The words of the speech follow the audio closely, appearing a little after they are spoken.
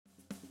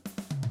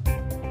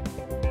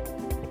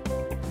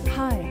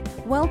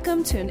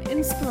Welcome to an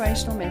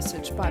inspirational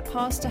message by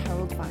Pastor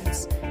Harold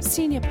Weitz,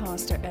 Senior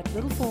Pastor at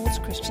Little Falls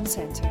Christian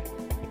Center.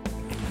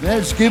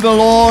 Let's give the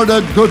Lord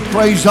a good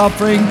praise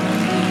offering.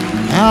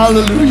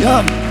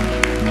 Hallelujah.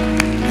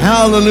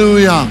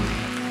 Hallelujah.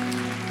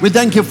 We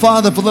thank you,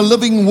 Father, for the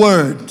living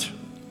word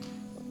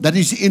that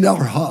is in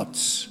our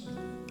hearts,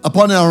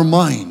 upon our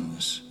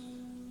minds,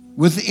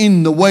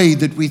 within the way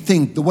that we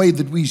think, the way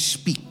that we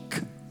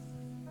speak.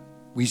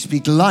 We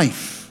speak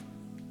life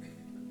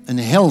and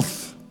health,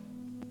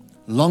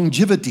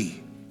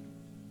 longevity,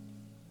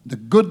 the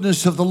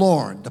goodness of the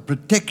Lord, the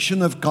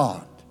protection of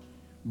God,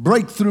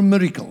 breakthrough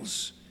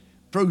miracles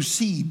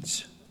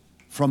proceeds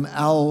from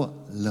our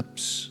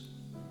lips.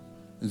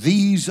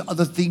 These are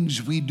the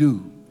things we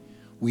do.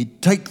 We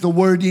take the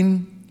word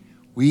in,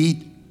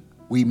 we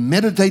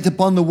meditate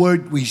upon the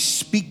word, we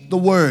speak the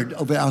word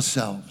of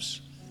ourselves.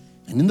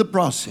 And in the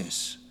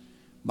process,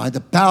 by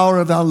the power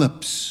of our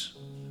lips,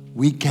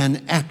 we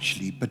can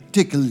actually,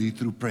 particularly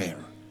through prayer,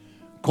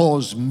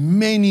 cause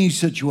many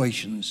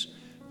situations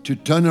to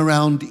turn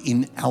around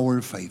in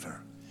our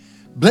favor.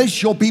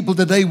 Bless your people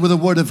today with the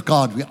word of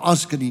God. We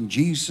ask it in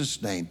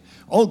Jesus' name.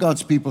 All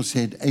God's people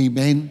said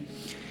amen.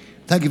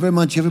 Thank you very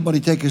much. Everybody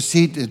take a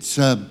seat. It's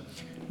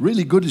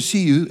really good to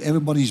see you.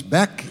 Everybody's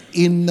back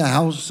in the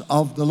house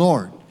of the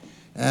Lord.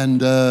 And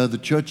the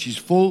church is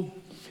full.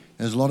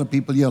 There's a lot of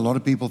people here, a lot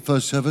of people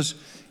first service.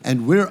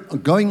 And we're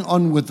going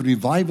on with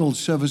revival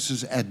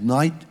services at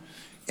night.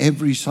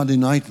 Every Sunday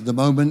night at the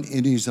moment,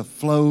 it is a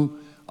flow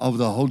of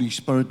the Holy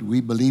Spirit. We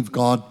believe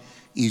God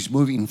is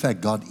moving. In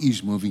fact, God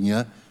is moving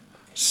here.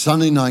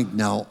 Sunday night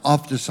now,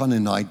 after Sunday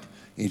night,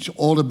 it's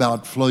all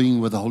about flowing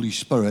with the Holy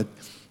Spirit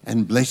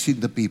and blessing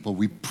the people.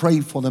 We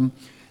pray for them.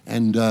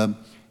 And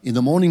in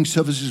the morning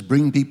services,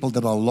 bring people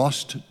that are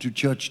lost to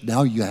church.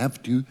 Now you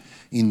have to.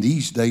 In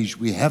these days,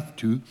 we have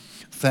to.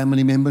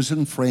 Family members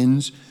and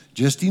friends,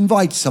 just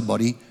invite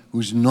somebody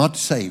who's not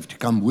saved to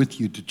come with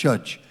you to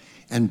church.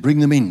 And bring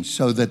them in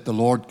so that the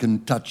Lord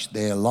can touch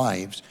their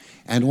lives.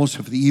 And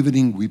also for the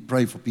evening, we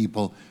pray for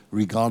people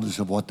regardless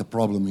of what the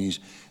problem is.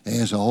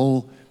 There's a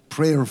whole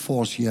prayer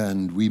force here,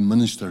 and we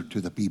minister to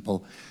the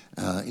people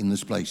in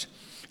this place.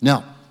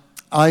 Now,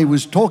 I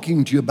was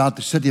talking to you about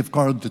the city of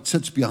Corinth that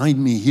sits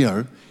behind me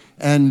here.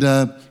 And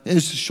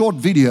there's a short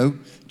video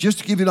just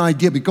to give you an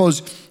idea,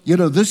 because, you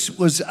know, this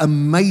was a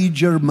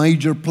major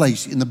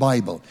place in the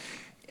Bible.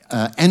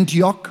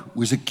 Antioch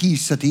was a key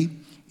city.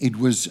 It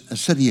was a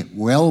city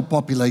well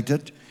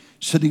populated,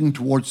 sitting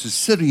towards the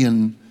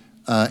Syrian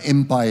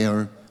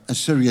Empire,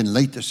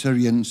 late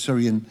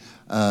Assyrian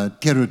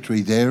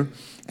territory there.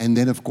 And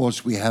then, of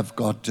course, we have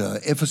got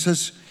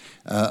Ephesus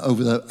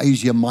over the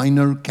Asia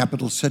Minor,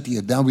 capital city.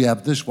 And now we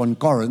have this one,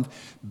 Corinth,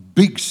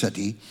 big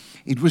city.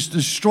 It was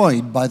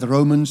destroyed by the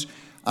Romans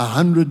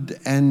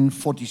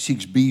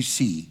 146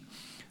 BC.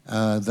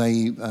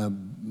 They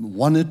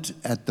won it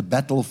at the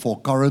Battle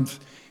for Corinth,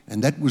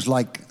 and that was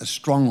like a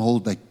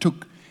stronghold they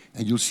took.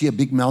 And you'll see a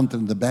big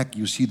mountain in the back.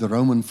 You see the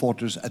Roman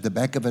fortress at the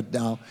back of it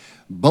now,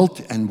 built,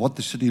 and what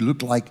the city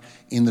looked like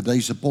in the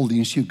days of Paul.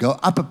 Then you go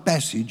up a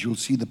passage, you'll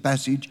see the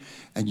passage,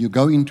 and you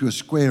go into a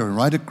square, and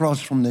right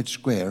across from that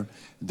square,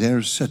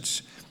 there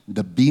sits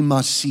the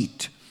Bema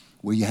seat,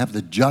 where you have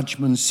the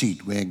judgment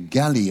seat, where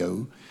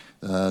Gallio,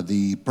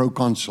 the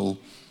proconsul,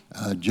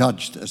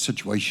 judged a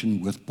situation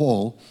with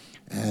Paul.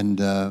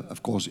 And,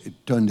 of course,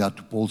 it turned out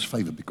to Paul's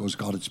favor because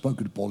God had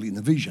spoken to Paul in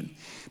a vision.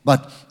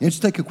 But let's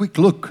take a quick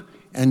look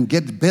and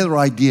get a better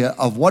idea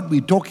of what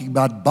we're talking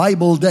about.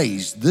 Bible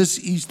days. This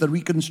is the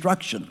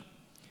reconstruction.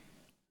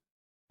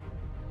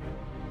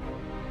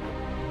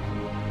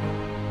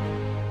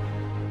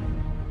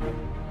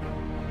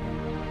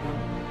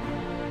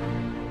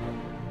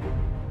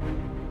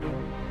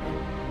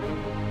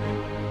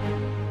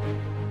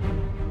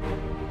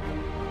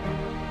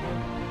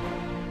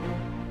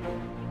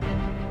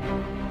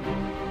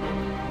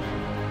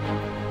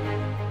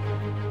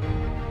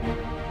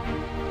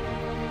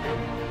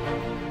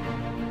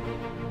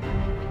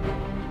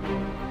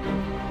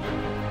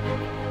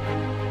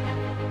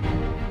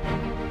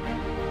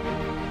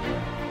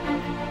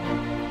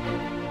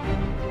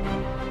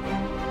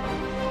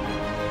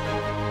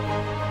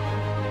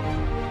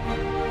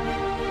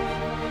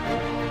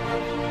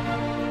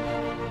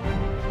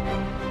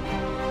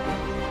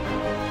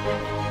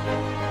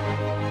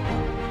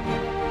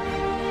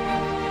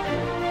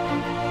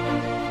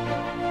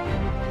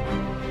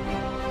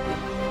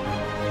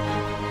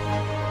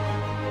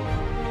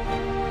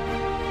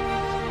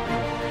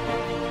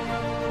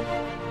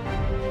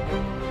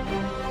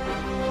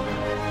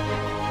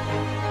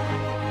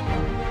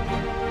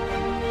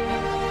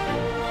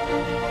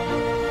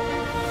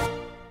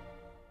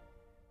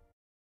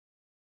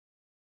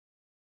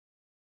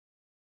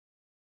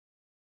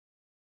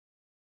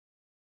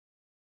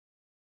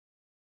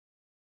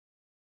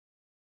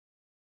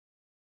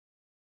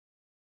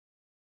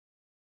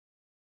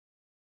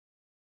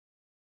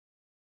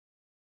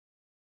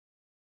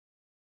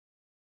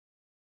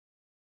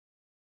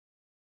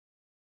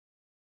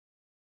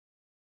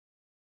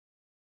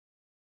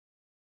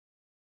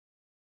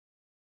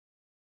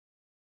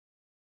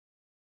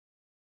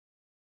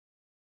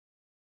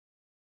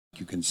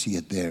 You can see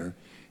it there,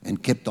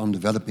 and kept on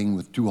developing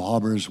with 2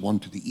 harbors, one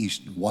to the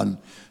east and one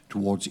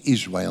towards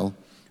Israel.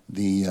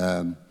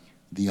 The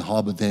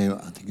harbor there,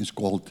 I think, is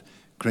called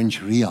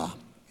Krenchria,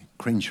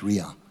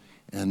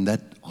 and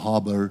that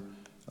harbor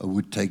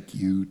would take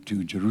you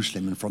to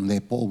Jerusalem, and from there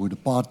Paul would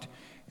depart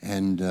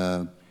and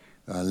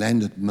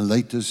land at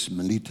Miletus,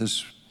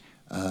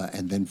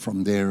 and then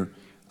from there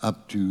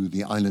up to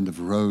the island of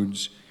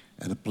Rhodes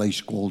at a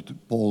place called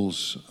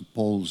Paul's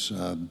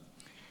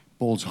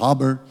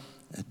Harbor.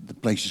 The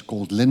place is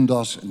called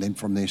Lindos, and then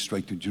from there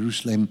straight to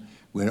Jerusalem,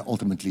 where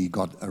ultimately he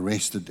got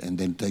arrested and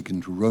then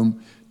taken to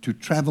Rome to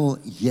travel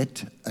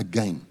yet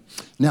again.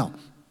 Now,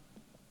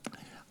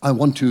 I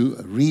want to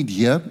read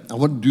here. I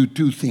want to do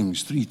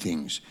 3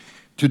 things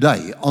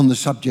today on the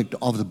subject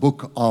of the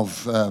book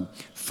of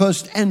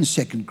 1st and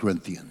 2nd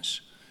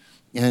Corinthians.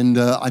 And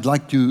I'd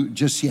like to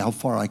just see how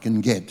far I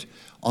can get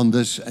on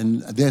this.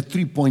 And there are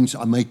 3 points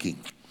I'm making.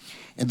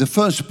 And the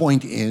first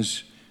point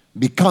is,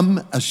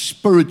 become a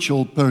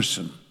spiritual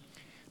person,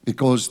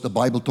 because the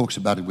Bible talks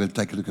about it. We'll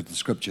take a look at the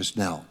scriptures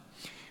now.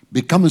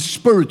 Become a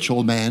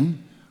spiritual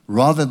man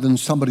rather than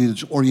somebody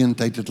that's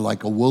orientated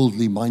like a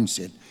worldly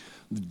mindset.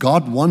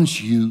 God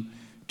wants you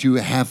to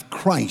have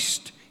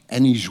Christ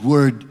and His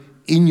Word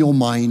in your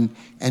mind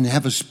and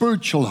have a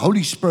spiritual,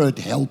 Holy Spirit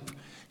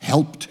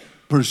helped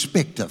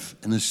perspective,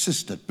 an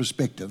assisted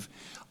perspective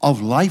of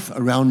life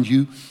around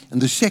you.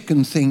 And the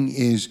second thing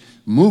is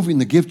moving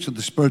the gifts of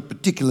the Spirit,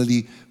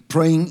 particularly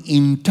praying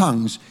in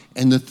tongues.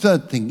 And the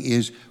third thing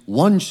is,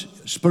 once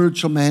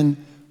spiritual man,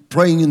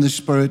 praying in the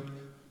Spirit,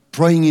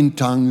 praying in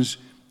tongues.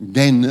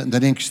 Then the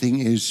next thing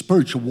is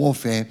spiritual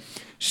warfare,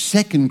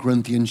 2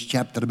 Corinthians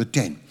chapter number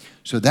 10.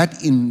 So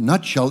that in a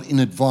nutshell, in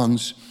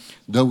advance,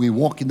 though we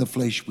walk in the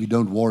flesh, we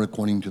don't war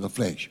according to the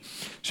flesh.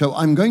 So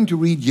I'm going to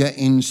read here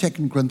in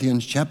 2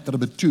 Corinthians chapter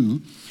number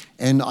 2,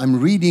 and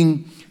I'm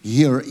reading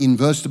here in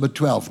verse number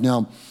 12.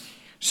 Now,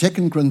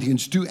 2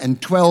 Corinthians 2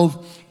 and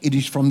 12, it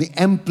is from the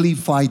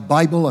Amplified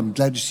Bible. I'm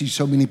glad to see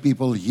so many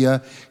people here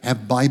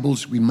have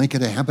Bibles. We make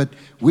it a habit.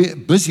 We're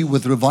busy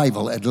with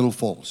revival at Little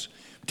Falls.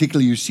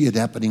 Particularly, you see it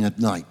happening at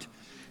night.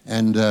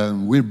 And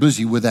we're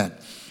busy with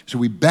that. So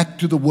we're back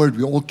to the Word.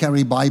 We all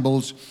carry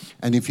Bibles.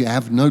 And if you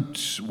have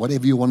notes,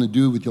 whatever you want to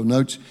do with your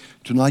notes,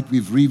 tonight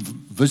we've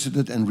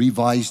revisited and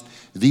revised.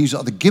 These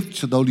are the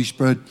gifts of the Holy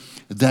Spirit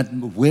that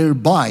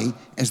whereby,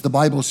 as the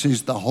Bible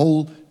says, the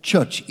whole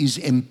church is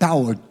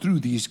empowered through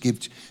these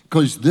gifts,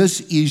 because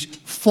this is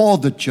for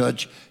the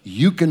church.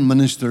 You can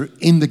minister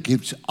in the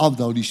gifts of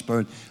the Holy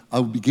Spirit. I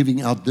will be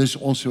giving out this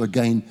also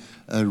again,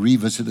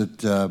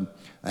 revisited a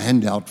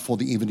handout for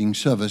the evening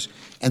service,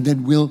 and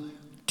then we'll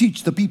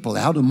teach the people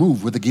how to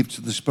move with the gifts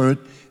of the Spirit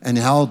and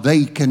how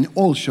they can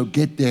also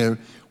get there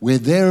where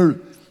their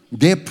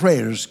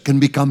prayers can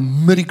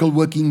become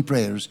miracle-working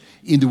prayers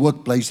in the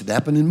workplace. That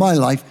happened in my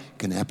life,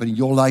 can happen in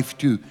your life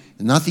too.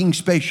 Nothing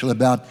special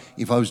about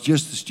if I was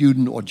just a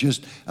student or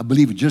just a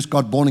believer, just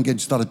got born again,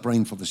 started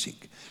praying for the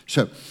sick.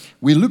 So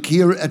we look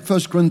here at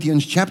 1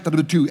 Corinthians chapter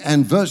number 2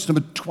 and verse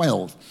number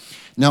 12.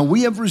 Now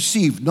we have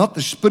received not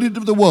the spirit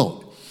of the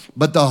world,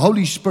 but the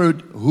Holy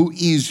Spirit who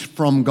is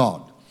from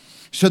God,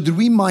 so that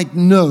we might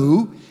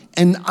know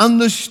and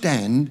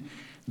understand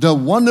the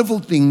wonderful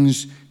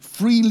things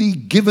freely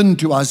given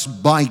to us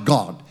by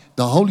God,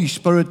 the Holy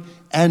Spirit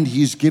and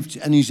His gifts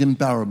and His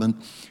empowerment.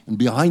 And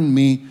behind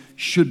me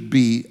should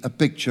be a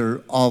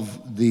picture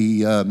of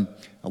the,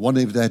 I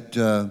wonder if that,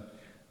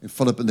 if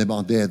Philip and them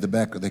are there at the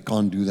back, or they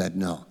can't do that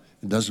now.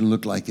 It doesn't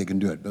look like they can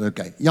do it, but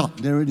okay. Yeah,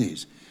 there it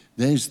is.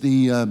 There's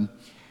the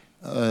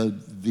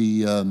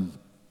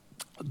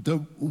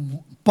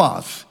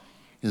path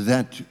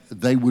that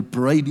they would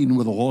parade in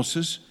with the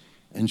horses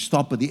and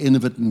stop at the end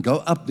of it and go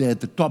up there at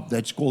the top.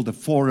 That's called the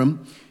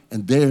Forum.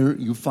 And there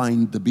you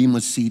find the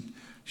Bema seat.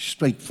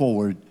 Straight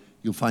forward,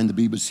 you'll find the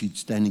Bema seat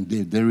standing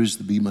there. There is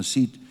the Bema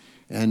seat.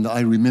 And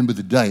I remember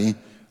the day,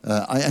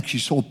 I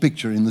actually saw a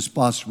picture in this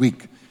past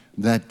week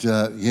that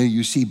here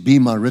you see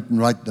Bema written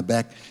right at the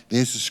back.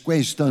 There's a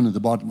square stone at the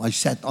bottom. I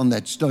sat on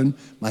that stone.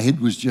 My head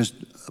was just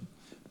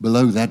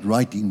below that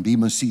writing,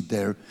 Bema seat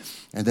there.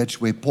 And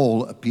that's where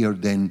Paul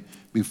appeared then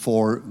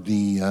before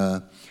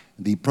the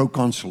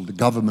proconsul, the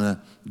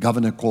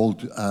governor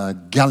called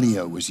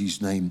Gallio was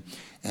his name.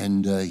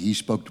 And he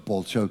spoke to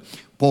Paul. So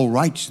Paul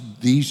writes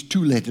these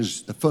 2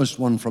 letters, the first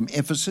one from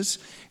Ephesus,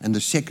 and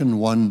the second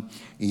one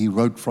he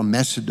wrote from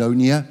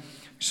Macedonia.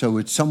 So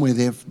it's somewhere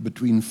there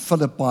between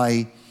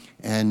Philippi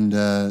and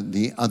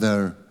the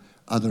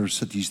other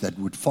cities that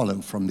would follow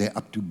from there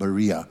up to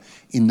Berea.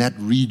 In that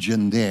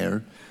region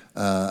there,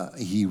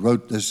 he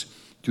wrote this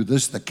to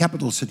the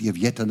capital city of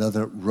yet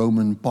another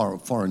Roman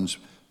province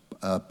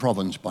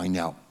by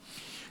now.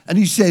 And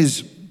he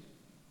says,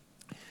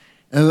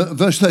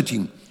 verse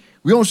 13,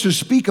 we also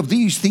speak of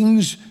these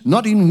things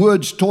not in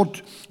words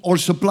taught or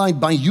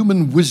supplied by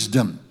human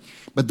wisdom,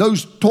 but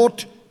those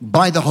taught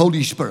by the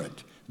Holy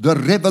Spirit, the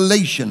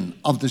revelation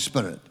of the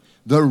Spirit,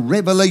 the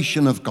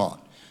revelation of God,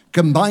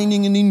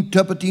 combining and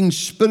interpreting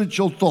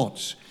spiritual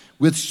thoughts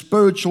with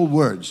spiritual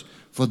words.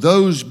 for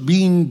those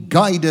being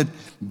guided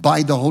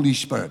by the Holy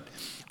Spirit.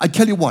 I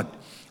tell you what,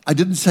 I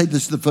didn't say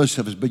this in the first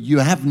service, but you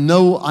have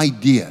no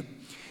idea,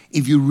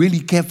 if you really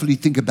carefully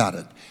think about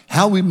it,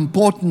 how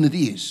important it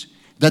is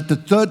that the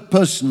third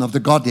person of the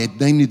Godhead,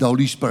 namely the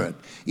Holy Spirit,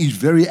 is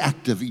very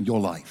active in your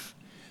life.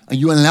 And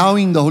you're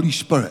allowing the Holy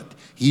Spirit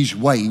His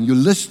way, and you're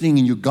listening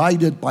and you're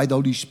guided by the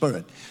Holy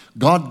Spirit.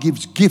 God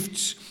gives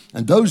gifts,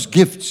 and those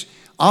gifts,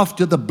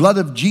 after the blood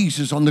of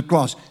Jesus on the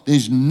cross,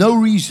 there's no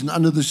reason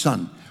under the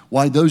sun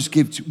why those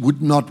gifts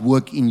would not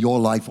work in your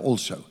life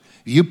also.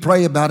 If you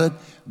pray about it,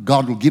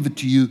 God will give it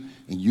to you,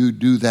 and you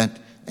do that,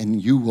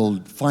 and you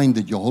will find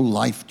that your whole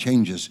life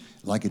changes,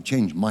 like it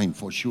changed mine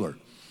for sure.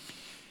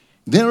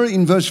 There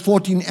in verse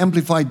 14,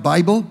 Amplified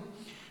Bible,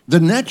 the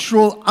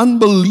natural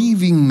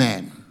unbelieving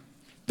man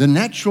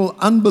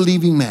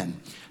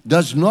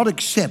does not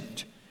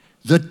accept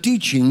the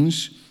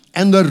teachings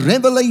and the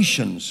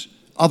revelations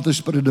of the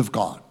Spirit of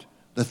God.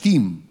 The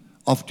theme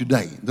of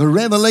today, the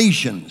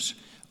revelations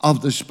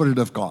of the Spirit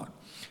of God.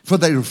 For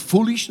they are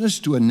foolishness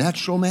to a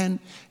natural man,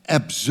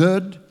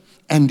 absurd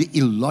and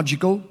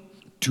illogical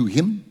to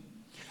him,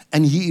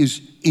 and he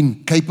is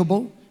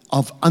incapable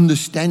of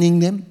understanding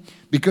them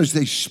because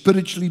they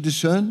spiritually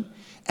discern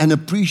and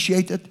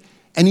appreciate it,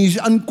 and he's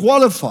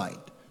unqualified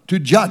to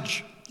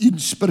judge in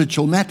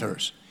spiritual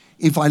matters.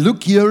 If I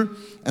look here,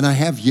 and I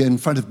have here in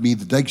front of me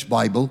the Dakes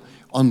Bible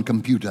on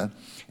computer,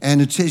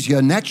 and it says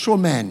here, natural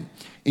man,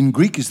 in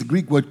Greek is the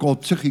Greek word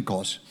called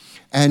psychikos,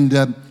 and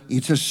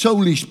it's a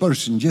soulish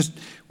person, just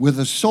with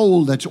a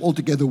soul that's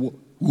altogether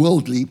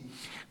worldly.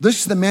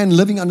 This is the man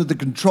living under the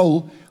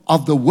control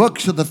of the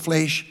works of the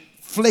flesh,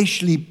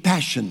 fleshly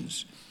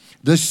passions,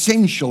 the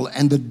sensual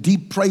and the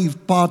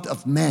depraved part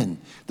of man,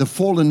 the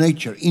fallen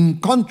nature, in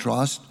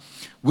contrast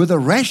with the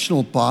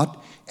rational part,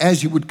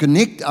 as he would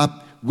connect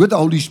up with the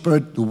Holy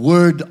Spirit, the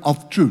word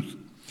of truth.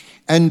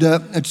 And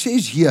it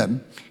says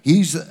here,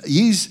 he's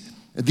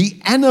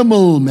the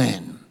animal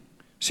man,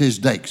 says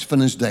Dakes,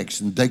 Finis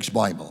Dakes in Dakes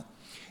Bible,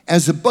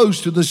 as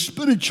opposed to the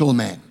spiritual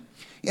man.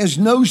 He has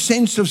no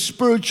sense of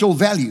spiritual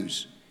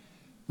values,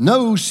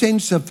 no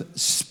sense of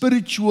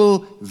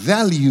spiritual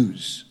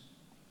values,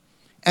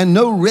 and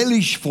no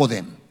relish for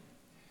them.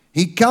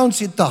 He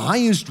counts it the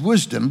highest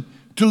wisdom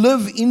to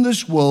live in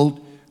this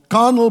world,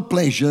 carnal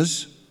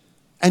pleasures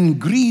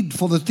and greed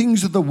for the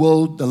things of the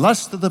world, the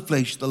lust of the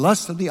flesh, the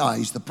lust of the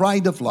eyes, the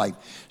pride of life.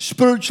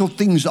 Spiritual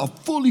things are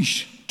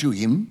foolish to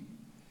him,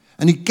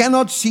 and he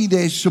cannot see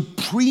their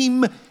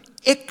supreme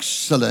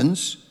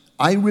excellence.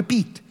 I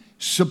repeat,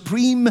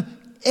 supreme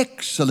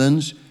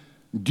excellence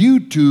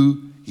due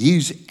to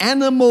his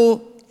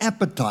animal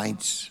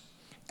appetites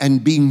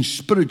and being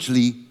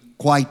spiritually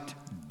quite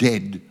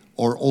dead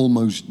or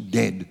almost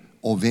dead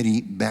or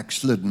very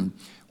backslidden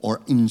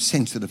or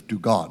insensitive to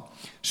God.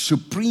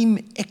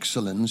 Supreme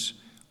excellence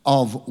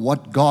of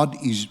what God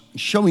is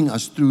showing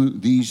us through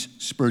these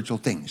spiritual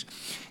things.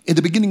 At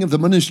the beginning of the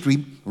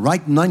ministry,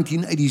 right in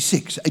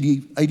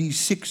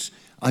 1986,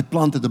 I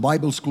planted the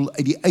Bible school.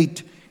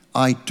 88,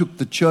 I took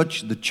the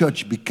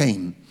church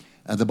became,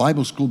 the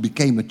Bible school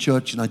became a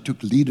church, and I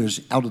took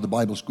leaders out of the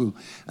Bible school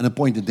and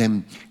appointed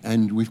them,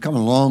 and we've come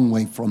a long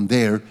way from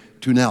there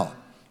to now.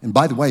 And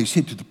by the way, I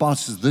said to the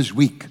pastors this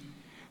week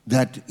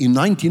that in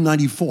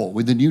 1994,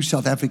 when the new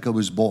South Africa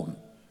was born,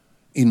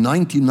 in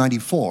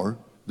 1994,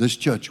 this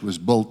church was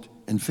built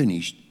and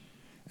finished,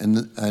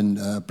 and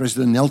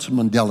President Nelson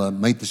Mandela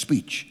made the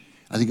speech.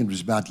 I think it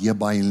was about here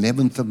by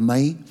 11th of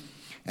May,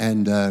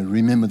 and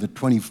remember the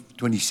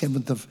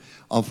 27th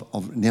of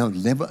now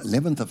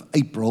 11th of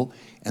April,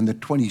 and the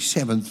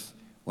 27th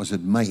was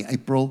it May,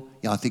 April?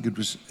 Yeah, I think it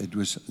was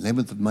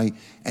 11th of May,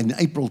 and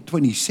April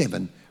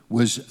 27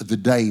 was the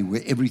day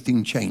where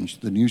everything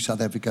changed. The new South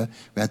Africa,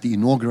 we had the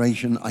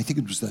inauguration. I think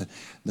it was the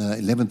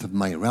 11th of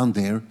May, around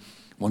there.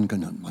 One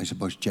can, I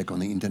suppose, check on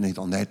the internet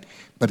on that.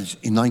 But it's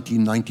in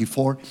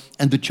 1994,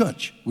 and the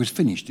church was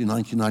finished in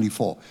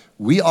 1994.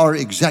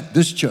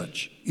 This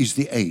church is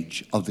the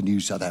age of the new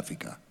South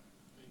Africa.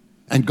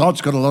 And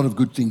God's got a lot of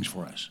good things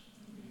for us.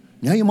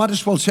 Now you might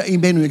as well say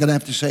amen. We're going to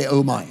have to say,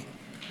 oh my.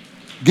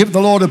 Give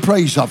the Lord a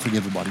praise offering,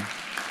 everybody.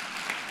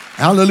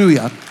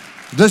 Hallelujah.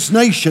 This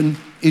nation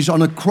is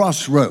on a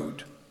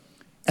crossroad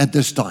at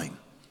this time.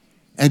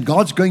 And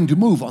God's going to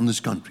move on this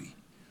country.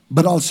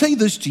 But I'll say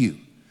this to you.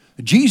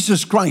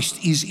 Jesus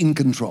Christ is in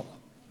control.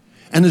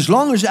 And as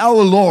long as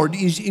our Lord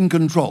is in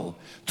control,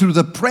 through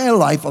the prayer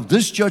life of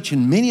this church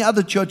and many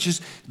other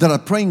churches that are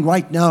praying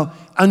right now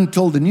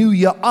until the new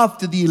year,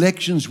 after the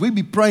elections, we'll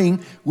be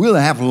praying. We'll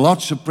have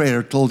lots of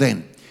prayer till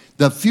then.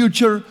 The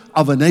future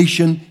of a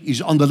nation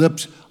is on the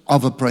lips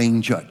of a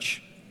praying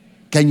church.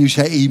 Can you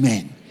say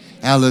amen?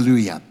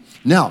 Hallelujah.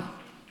 Now,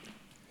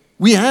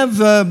 we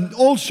have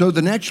also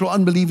the natural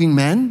unbelieving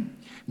man.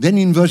 Then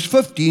in verse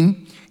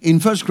 15, in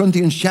 1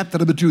 Corinthians chapter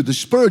number 2, the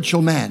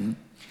spiritual man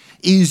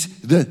is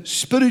the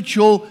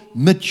spiritual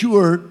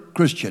mature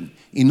Christian.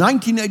 In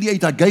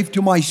 1988, I gave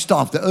to my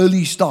staff, the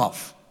early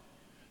staff.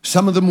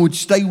 Some of them would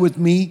stay with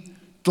me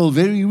till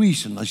very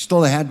recent. I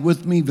still had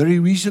with me very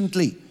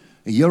recently,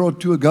 a year or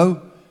two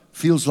ago,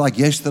 feels like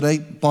yesterday,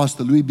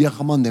 Pastor Louis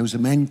Begeman, there was a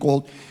man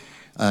called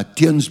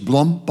Teens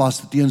Blom,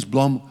 Pastor Teens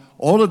Blom.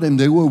 All of them,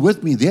 they were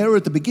with me there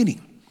at the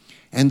beginning.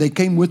 And they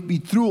came with me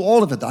through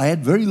all of it. I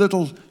had very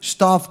little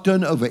staff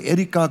turnover.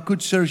 Erika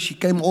Kutzer, she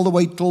came all the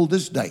way till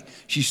this day.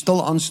 She's still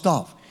on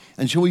staff.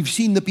 And so we've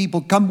seen the people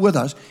come with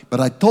us,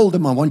 but I told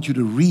them I want you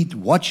to read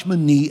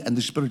Watchman Nee and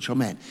The Spiritual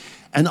Man.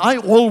 And I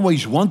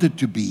always wanted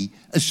to be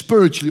a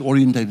spiritually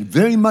oriented,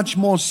 very much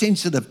more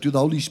sensitive to the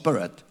Holy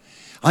Spirit.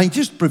 I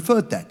just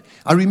preferred that.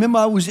 I remember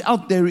I was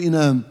out there in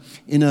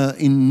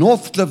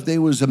Northcliffe.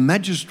 There was a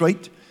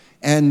magistrate,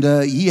 and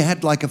he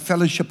had like a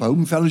fellowship, a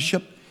home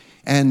fellowship.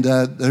 And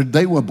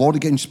they were born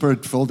again,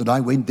 spirit filled, and I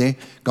went there.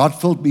 God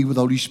filled me with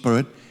the Holy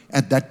Spirit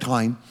at that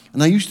time,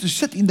 and I used to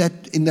sit in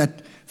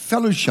that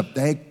fellowship.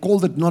 They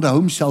called it not a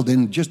home cell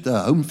then, just a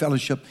home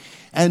fellowship,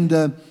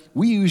 and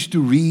we used to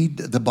read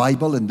the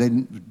Bible and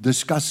then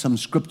discuss some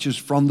scriptures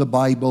from the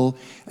Bible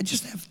and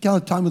just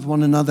have time with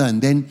one another. And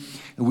then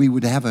we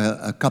would have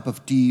a cup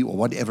of tea or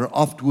whatever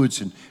afterwards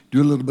and do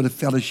a little bit of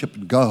fellowship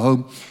and go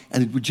home.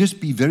 And it would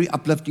just be very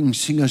uplifting,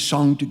 sing a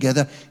song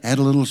together. I had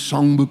a little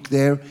songbook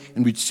there,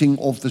 and we'd sing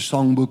off the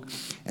songbook.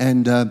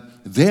 And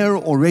there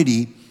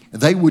already,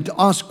 they would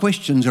ask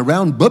questions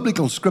around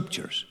biblical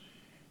scriptures.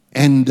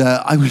 And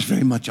I was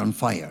very much on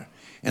fire.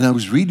 And I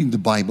was reading the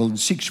Bible in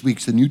 6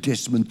 weeks, the New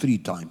Testament 3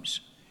 times.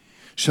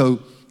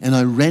 So, and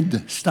I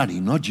read, study,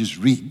 not just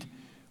read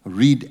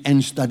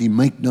and study,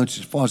 make notes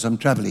as far as I'm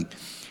traveling.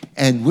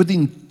 And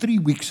within 3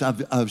 weeks,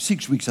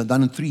 6 weeks, I've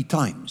done it 3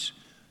 times.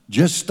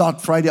 Just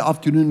start Friday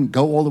afternoon,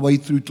 go all the way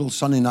through till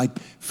Sunday night,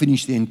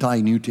 finish the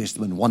entire New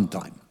Testament 1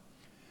 time.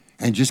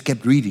 And just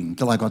kept reading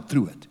until I got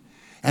through it.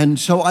 And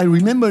so I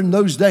remember in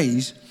those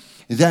days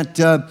that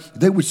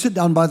they would sit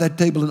down by that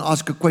table and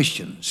ask a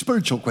question,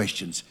 spiritual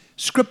questions,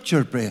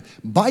 scripture prayer,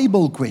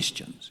 Bible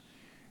questions.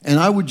 And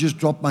I would just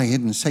drop my head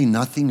and say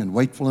nothing and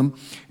wait for them.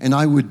 And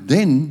I would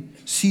then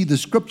see the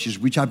scriptures,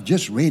 which I've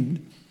just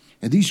read.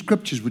 And these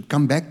scriptures would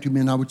come back to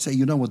me, and I would say,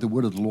 you know what, the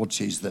word of the Lord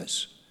says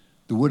this.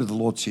 The word of the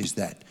Lord says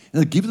that.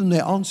 And I'd give them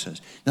their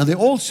answers. Now, they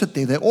all sit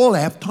there. They all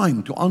have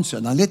time to answer,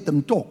 and I let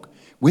them talk.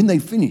 When they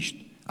finished,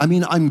 I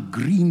mean, I'm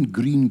green,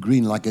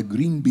 like a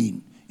green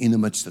bean in the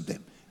midst of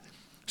them.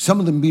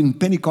 Some of them been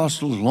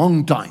Pentecostals a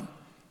long time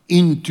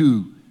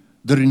into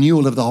the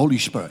renewal of the Holy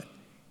Spirit.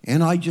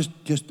 And I just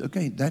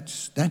okay,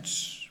 that's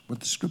what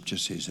the scripture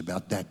says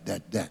about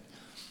that.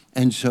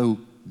 And so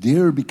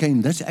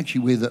that's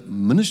actually where the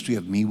ministry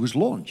of me was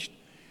launched.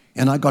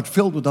 And I got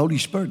filled with the Holy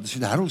Spirit. They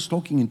said, Harold's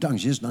talking in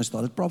tongues. Yes, and I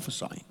started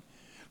prophesying.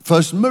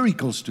 First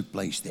miracles took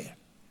place there.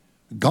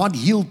 God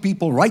healed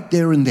people right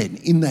there and then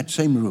in that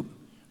same room.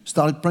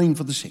 Started praying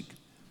for the sick.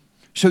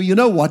 So you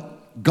know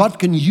what? God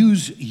can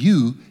use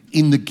you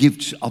in the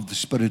gifts of the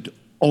Spirit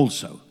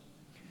also.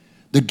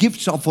 The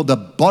gifts are for the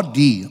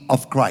body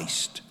of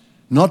Christ,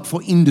 not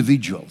for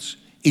individuals.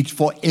 It's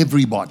for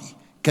everybody.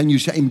 Can you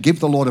say, give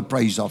the Lord a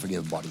praise offering,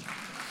 everybody?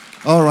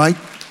 All right.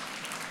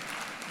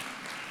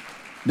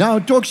 Now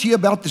it talks here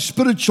about the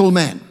spiritual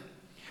man.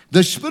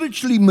 The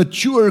spiritually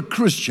mature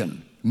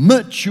Christian,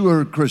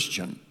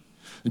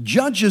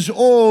 judges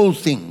all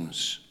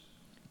things,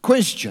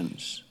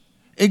 questions,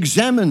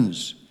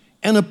 examines,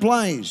 and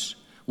applies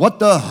what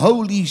the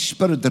Holy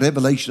Spirit, the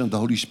revelation of the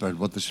Holy Spirit,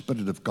 what the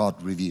Spirit of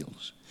God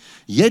reveals.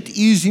 Yet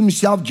is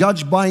himself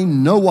judged by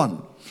no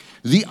one.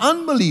 The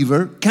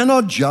unbeliever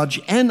cannot judge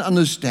and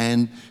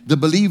understand the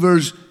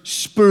believer's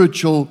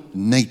spiritual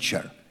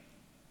nature.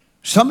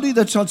 Somebody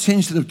that's not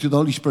sensitive to the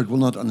Holy Spirit will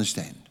not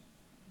understand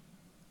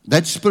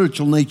that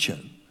spiritual nature,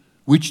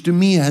 which to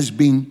me has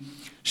been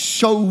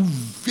so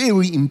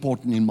very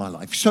important in my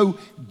life. So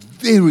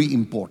very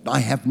important. I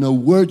have no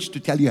words to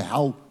tell you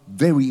how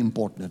very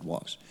important it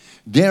was.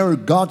 There,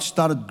 God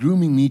started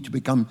grooming me to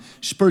become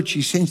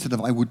spiritually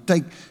sensitive. I would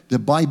take the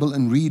Bible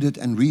and read it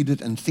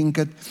and think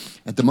it.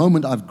 At the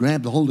moment, I've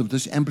grabbed hold of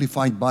this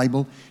Amplified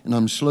Bible, and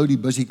I'm slowly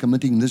busy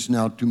committing this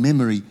now to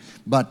memory.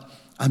 But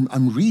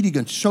I'm reading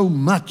it so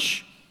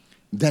much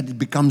that it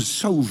becomes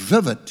so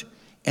vivid,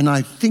 and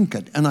I think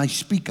it, and I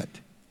speak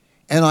it.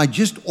 And I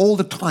just, all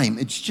the time,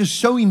 it's just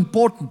so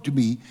important to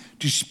me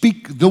to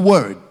speak the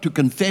Word, to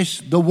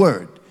confess the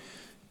Word,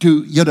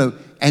 to,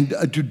 and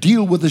to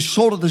deal with the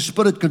sword of the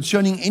Spirit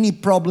concerning any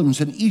problems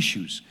and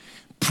issues.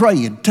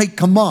 Pray and take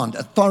command,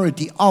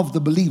 authority of the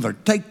believer.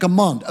 Take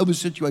command over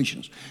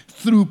situations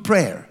through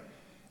prayer.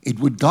 It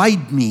would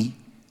guide me,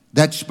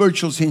 that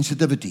spiritual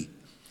sensitivity.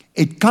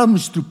 It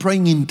comes to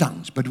praying in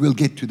tongues, but we'll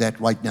get to that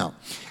right now.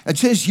 It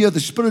says here the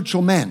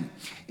spiritual man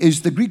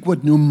is the Greek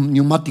word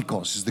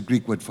pneumatikos, is the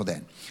Greek word for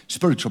that,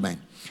 spiritual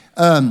man.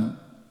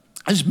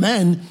 This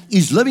man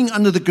is living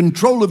under the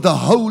control of the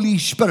Holy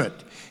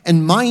Spirit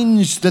and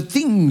minds the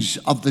things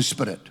of the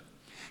Spirit.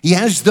 He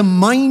has the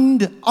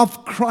mind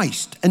of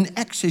Christ and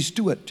access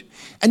to it.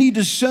 And he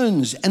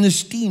discerns and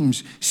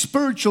esteems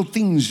spiritual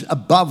things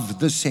above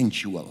the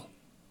sensual.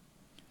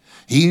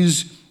 He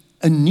is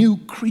a new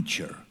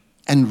creature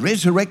and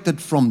resurrected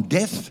from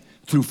death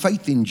through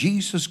faith in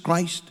Jesus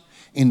Christ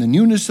in the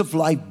newness of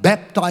life,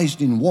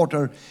 baptized in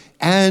water,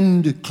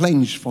 and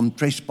cleansed from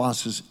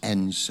trespasses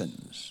and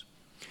sins.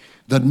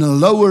 The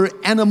lower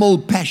animal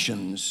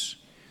passions,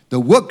 the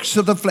works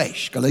of the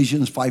flesh,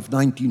 Galatians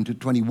 5:19 to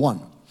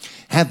 21,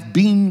 have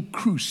been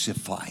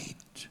crucified.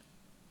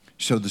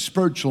 So the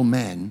spiritual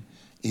man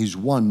is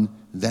one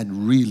that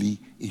really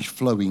is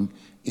flowing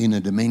in a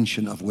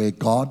dimension of where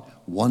God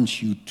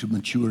wants you to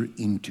mature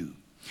into.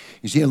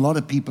 You see, a lot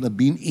of people have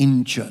been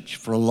in church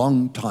for a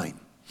long time,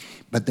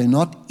 but they're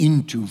not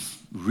into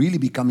really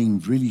becoming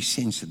really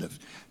sensitive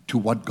to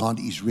what God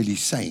is really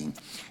saying.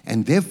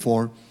 And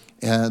therefore,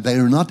 they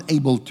are not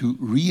able to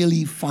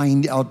really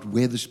find out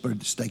where the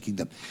Spirit is taking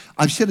them.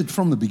 I've said it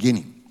from the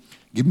beginning.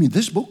 Give me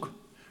this book,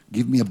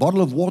 give me a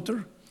bottle of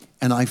water,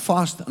 and I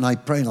fast and I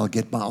pray and I'll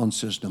get my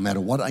answers no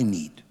matter what I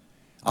need.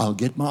 I'll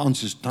get my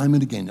answers time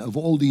and again over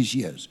all these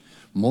years,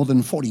 more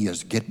than 40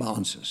 years, get my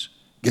answers.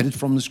 Get it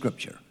from the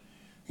Scripture.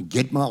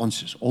 Get my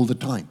answers all the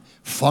time.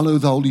 Follow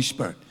the Holy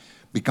Spirit.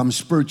 Become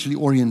spiritually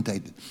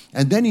orientated.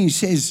 And then he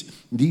says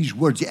these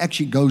words. He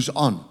actually goes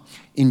on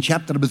in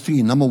chapter number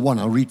 3, number 1.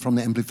 I'll read from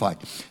the Amplified.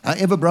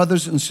 However,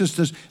 brothers and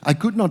sisters, I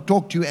could not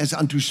talk to you as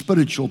unto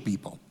spiritual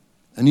people.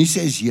 And he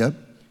says here,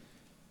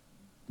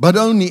 but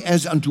only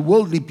as unto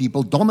worldly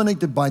people,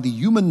 dominated by the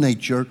human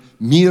nature,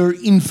 mere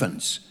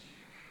infants.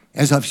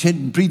 As I've said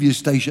in previous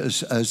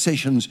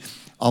sessions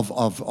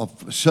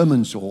of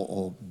sermons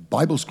or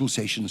Bible school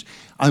sessions,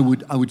 I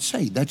would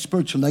say that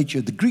spiritual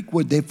nature, the Greek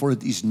word there for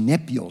it is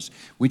nepios,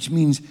 which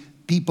means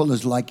people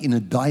is like in a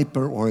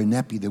diaper or a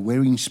nappy. They're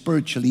wearing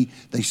spiritually,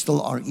 they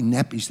still are in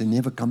nappies, they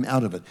never come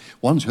out of it.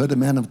 Once heard a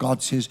man of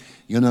God says,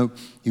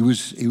 he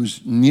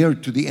was near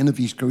to the end of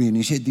his career, and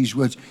he said these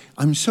words,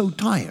 I'm so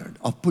tired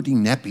of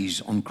putting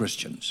nappies on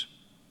Christians.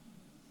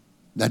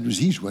 That was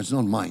his words,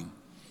 not mine.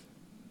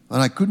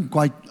 And I couldn't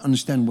quite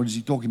understand what is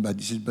he talking about.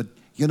 He said, but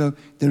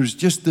there's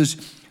just this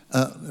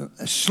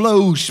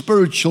slow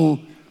spiritual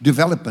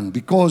development,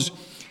 because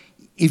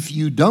if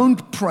you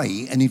don't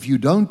pray and if you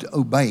don't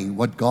obey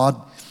what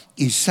God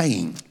is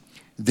saying,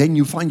 then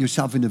you find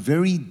yourself in a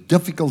very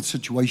difficult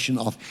situation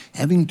of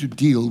having to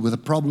deal with the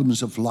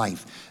problems of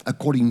life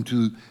according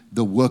to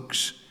the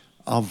works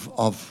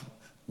of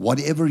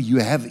whatever you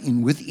have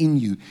within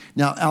you.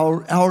 Now,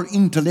 our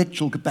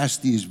intellectual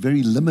capacity is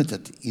very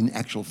limited in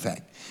actual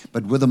fact.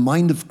 But with the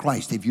mind of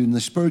Christ, if you're in the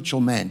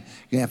spiritual man,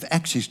 you have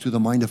access to the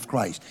mind of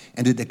Christ.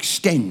 And it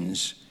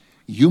extends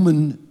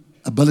human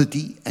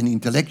ability and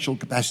intellectual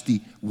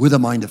capacity with the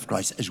mind of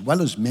Christ, as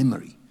well as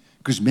memory.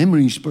 Because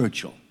memory is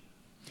spiritual.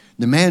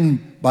 The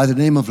man by the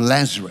name of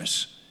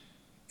Lazarus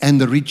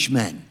and the rich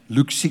man,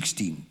 Luke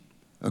 16,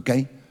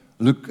 okay?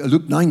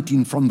 Luke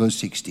 19 from verse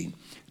 16,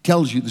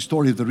 tells you the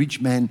story of the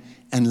rich man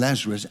and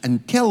Lazarus,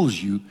 and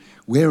tells you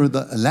where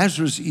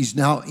Lazarus is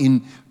now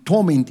in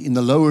torment in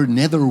the lower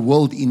nether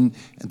world, in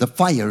the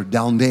fire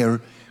down there,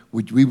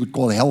 which we would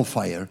call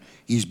hellfire.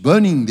 He's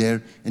burning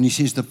there, and he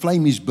says the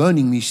flame is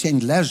burning. He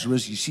sent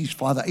Lazarus, he sees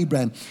Father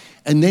Abraham,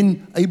 and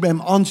then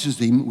Abraham answers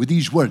him with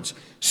these words,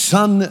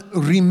 son,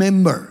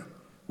 remember,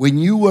 when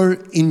you were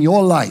in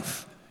your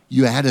life,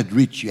 you had it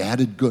rich, you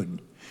had it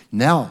good.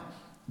 Now,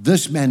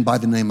 this man by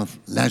the name of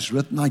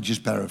Lazarus, and I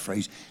just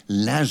paraphrase,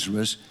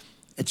 Lazarus,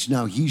 it's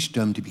now his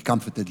turn to be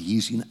comforted. He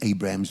is in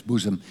Abraham's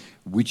bosom,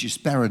 which is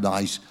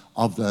paradise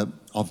of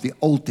the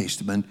Old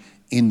Testament,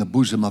 in the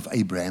bosom of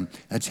Abraham.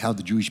 That's how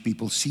the Jewish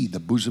people see the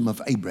bosom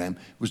of Abraham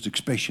was the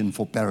expression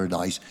for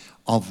paradise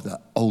of the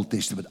Old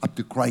Testament, up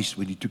to Christ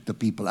when he took the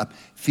people up.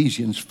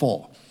 Ephesians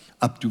 4,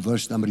 up to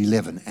verse number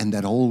 11. And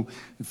that whole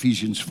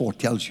Ephesians 4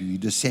 tells you he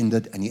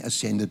descended and he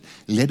ascended,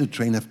 led a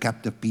train of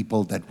captive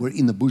people that were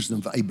in the bosom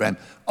of Abraham.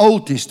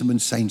 Old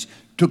Testament saints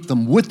took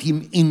them with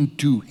him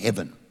into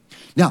heaven.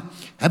 Now,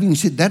 having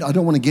said that, I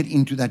don't want to get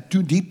into that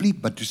too deeply,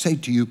 but to say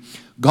to you,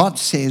 God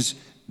says,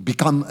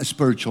 become a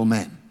spiritual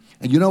man.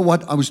 And you know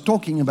what? I was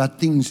talking about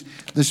things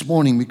this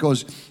morning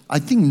because I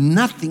think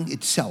nothing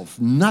itself,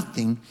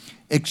 nothing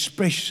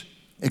expresses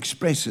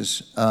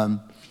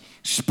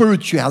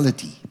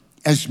spirituality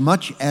as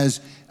much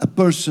as a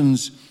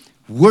person's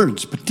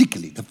words,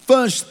 particularly. The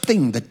first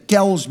thing that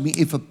tells me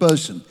if a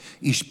person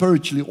is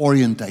spiritually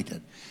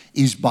orientated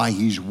is by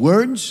his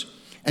words,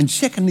 and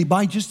secondly,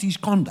 by just his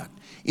conduct.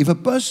 If a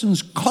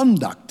person's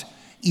conduct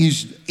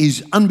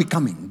is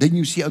unbecoming, then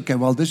you see, okay,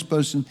 well, this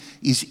person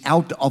is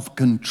out of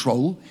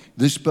control.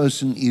 This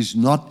person is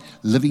not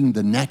living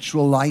the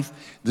natural life.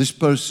 This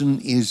person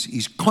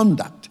his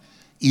conduct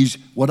is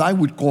what I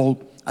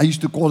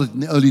used to call it in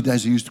the early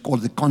days, I used to call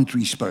it the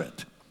contrary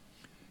spirit.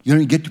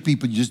 You get to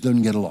people, you just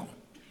don't get along.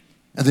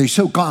 And they're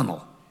so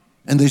carnal,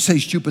 and they say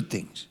stupid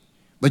things.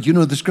 But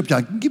the scripture,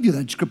 I can give you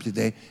that scripture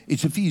there.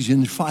 It's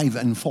Ephesians 5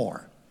 and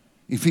 4.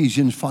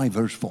 Ephesians 5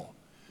 verse 4.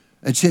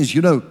 It says,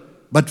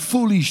 but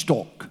foolish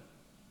talk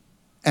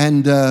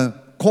and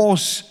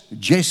coarse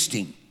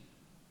jesting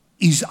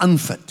is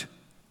unfit.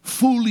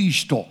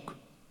 Foolish talk.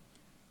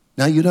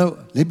 Now,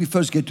 let me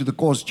first get to the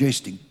coarse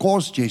jesting.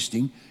 Coarse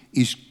jesting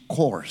is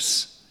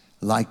coarse,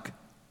 like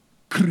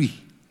kri.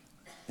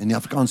 In the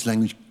Afrikaans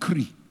language,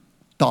 kri,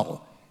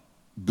 taal.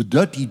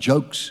 Dirty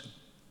jokes,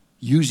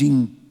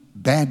 using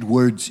bad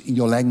words in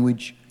your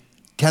language,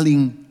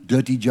 telling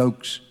dirty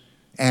jokes,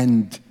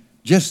 and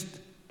just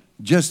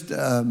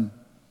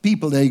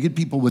people, they get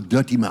people with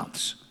dirty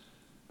mouths.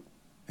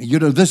 And you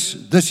know,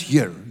 this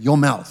here, your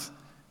mouth,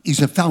 is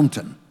a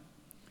fountain.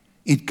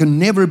 It can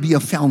never be a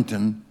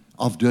fountain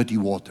of dirty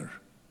water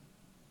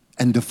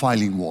and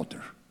defiling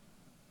water.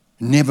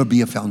 Never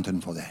be a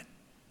fountain for that.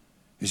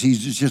 You see,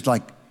 it's just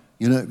like,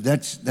 you know,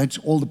 that's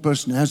all the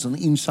person has on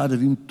the inside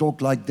of him.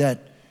 Talk like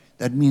that.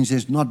 That means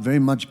there's not very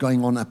much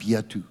going on up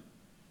here too.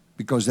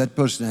 Because that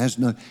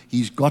person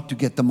he's got to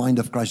get the mind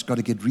of Christ, got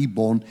to get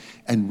reborn.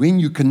 And when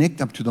you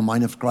connect up to the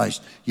mind of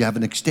Christ, you have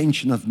an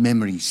extension of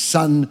memory.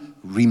 Son,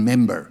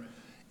 remember.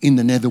 In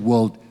the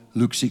netherworld,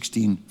 Luke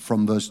 16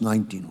 from verse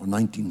 19 or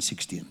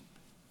 19:16.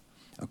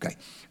 Okay,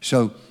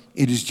 so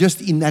it is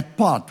just in that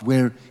part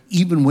where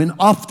even when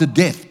after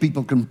death,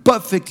 people can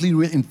perfectly,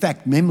 in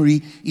fact,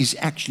 memory is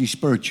actually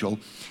spiritual.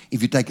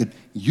 If you take it,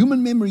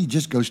 human memory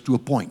just goes to a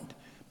point.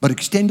 But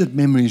extended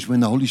memory is when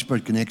the Holy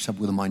Spirit connects up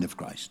with the mind of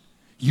Christ.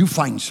 You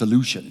find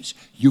solutions.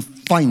 You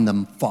find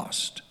them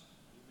fast.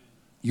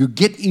 You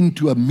get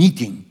into a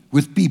meeting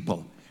with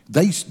people.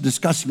 They're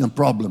discussing a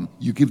problem.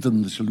 You give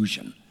them the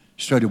solution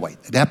straight away.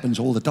 It happens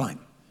all the time.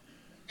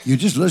 You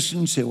just listen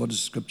and say, what does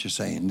the Scripture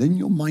say? And then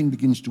your mind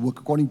begins to work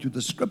according to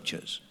the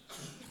Scriptures.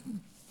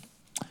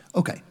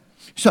 Okay,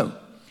 so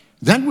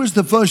that was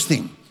the first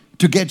thing,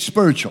 to get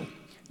spiritual.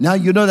 Now,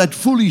 you know that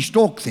foolish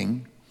talk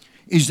thing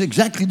is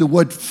exactly the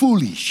word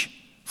foolish.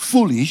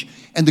 Foolish,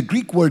 and the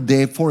Greek word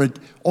there for it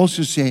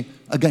also say,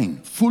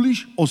 again,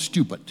 foolish or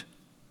stupid.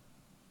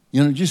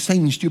 You know, just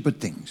saying stupid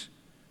things.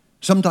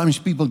 Sometimes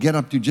people get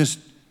up to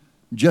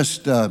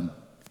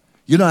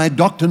you know, I had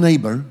Dr.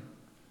 Neighbor,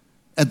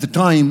 at the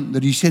time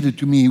that he said it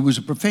to me, he was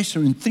a professor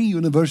in 3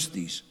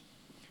 universities.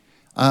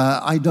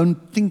 I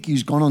don't think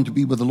he's gone on to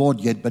be with the Lord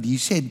yet, but he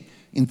said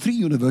in 3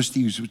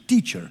 universities he was a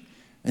teacher.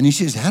 And he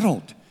says,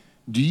 Harold,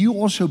 do you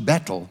also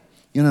battle,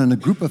 you know, in a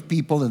group of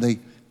people and they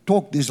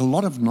talk, there's a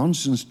lot of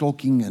nonsense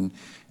talking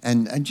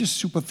and just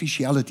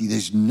superficiality.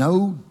 There's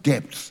no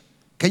depth.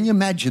 Can you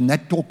imagine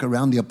that talk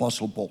around the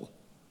Apostle Paul?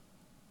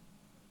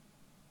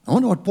 I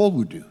wonder what Paul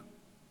would do.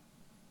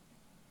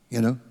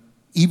 You know,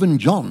 even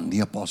John, the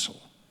apostle,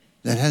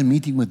 that had a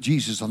meeting with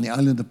Jesus on the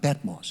island of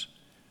Patmos.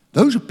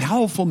 Those are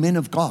powerful men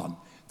of God.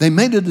 They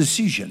made a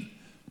decision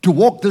to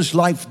walk this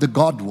life the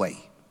God way.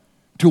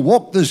 To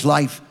walk this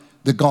life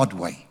the God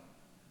way.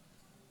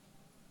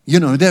 You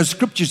know, there are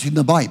scriptures in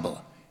the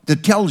Bible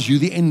that tells you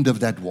the end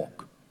of that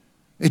walk.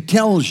 It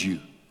tells you.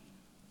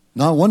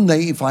 Now, one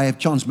day, if I have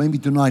chance, maybe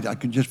tonight, I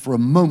can just for a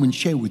moment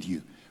share with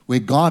you where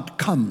God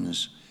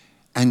comes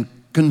and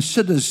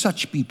considers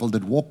such people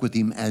that walk with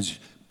Him as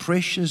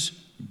precious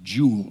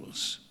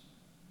jewels.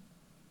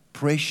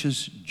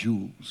 Precious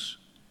jewels.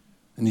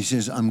 And He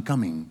says, I'm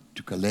coming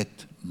to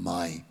collect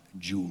my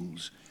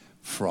jewels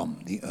from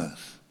the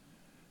earth.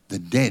 The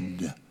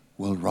dead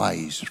will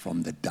rise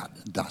from the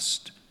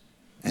dust.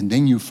 And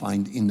then you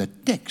find in the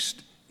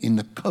text, in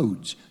the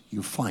codes,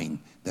 you find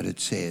that it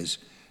says,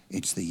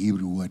 it's the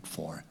Hebrew word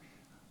for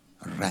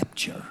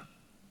rapture,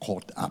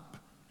 caught up.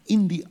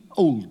 In the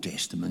Old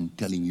Testament,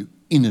 telling you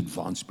in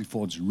advance,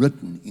 before it's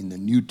written in the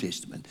New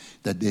Testament,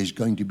 that there's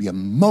going to be a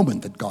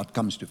moment that God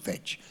comes to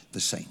fetch the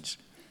saints.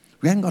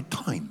 We haven't got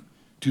time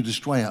to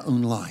destroy our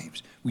own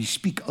lives. We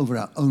speak over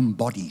our own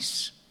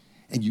bodies.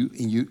 And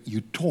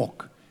you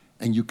talk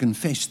and you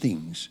confess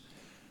things.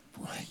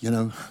 You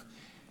know,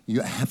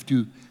 you have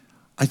to,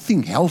 I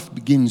think health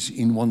begins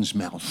in one's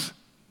mouth.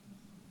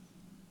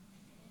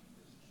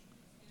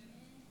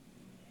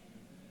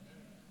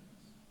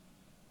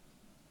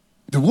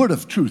 The word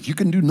of truth, you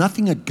can do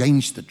nothing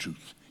against the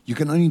truth. You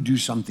can only do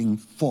something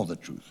for the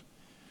truth.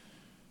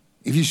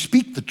 If you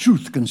speak the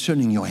truth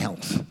concerning your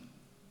health.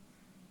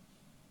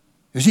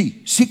 You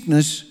see,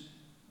 sickness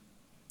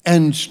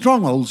and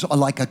strongholds are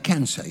like a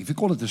cancer. If you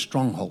call it a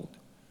stronghold,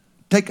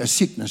 take a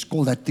sickness,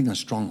 call that thing a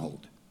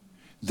stronghold.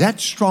 That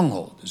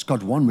stronghold has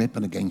got one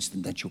weapon against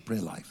it, that's your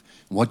prayer life.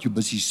 What you're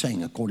busy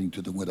saying according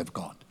to the word of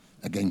God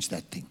against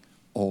that thing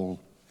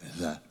all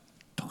the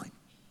time.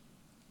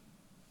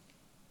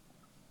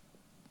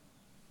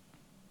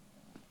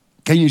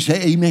 Can you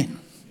say amen?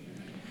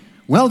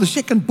 Well, the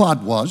second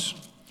part was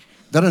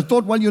that I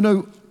thought, well, you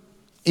know,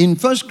 in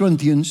 1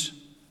 Corinthians,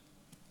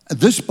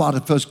 this part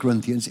of 1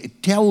 Corinthians,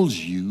 it tells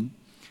you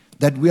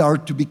that we are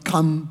to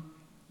become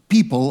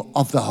people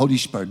of the Holy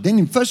Spirit. Then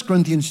in 1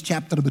 Corinthians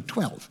chapter number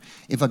 12,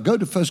 if I go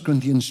to 1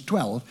 Corinthians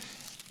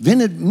 12,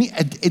 then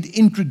it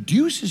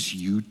introduces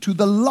you to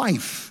the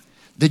life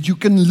that you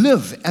can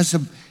live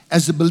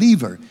as a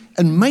believer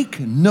and make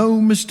no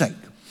mistake.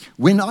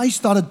 When I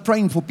started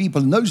praying for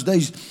people in those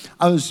days,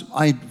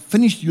 I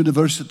finished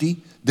university.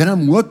 Then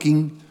I'm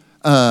working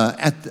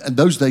at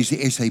those days the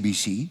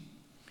SABC,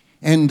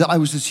 and I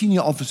was a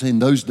senior officer in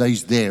those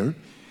days there.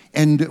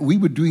 And we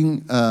were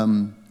doing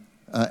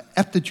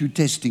aptitude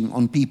testing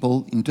on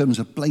people in terms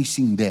of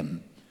placing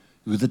them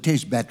with the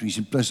test batteries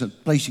and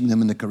placing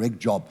them in the correct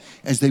job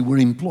as they were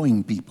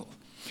employing people.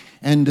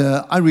 And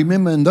I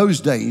remember in those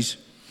days,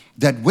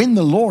 that when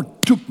the Lord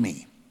took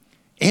me,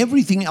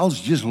 everything else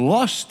just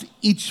lost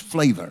its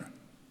flavor.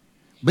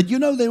 But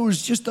there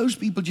was just those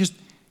people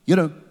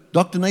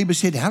Dr. Neighbor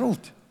said,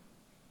 Harold,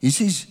 he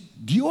says,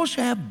 do you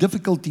also have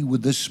difficulty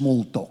with this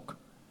small talk?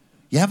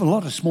 You have a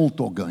lot of small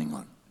talk going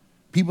on.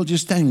 People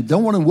just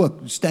don't want to work,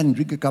 stand and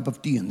drink a cup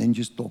of tea and then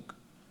just talk.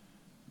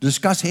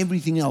 Discuss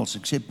everything else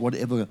except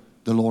whatever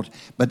the Lord.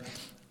 But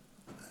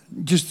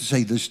just to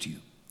say this to you,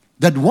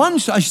 that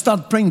once I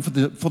started praying for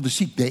the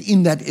sick there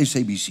in that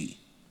SABC,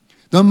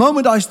 the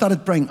moment I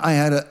started praying, I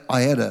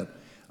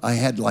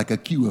had like a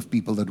queue of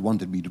people that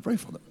wanted me to pray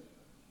for them.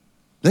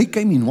 They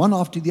came in one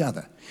after the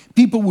other.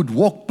 People would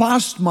walk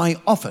past my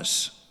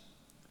office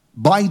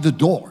by the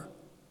door.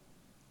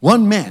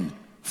 One man,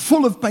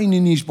 full of pain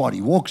in his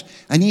body, walks,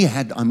 and he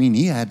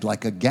had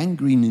like a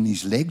gangrene in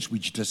his legs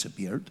which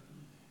disappeared.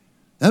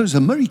 That was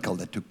a miracle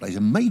that took place,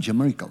 a major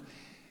miracle.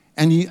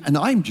 And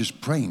I'm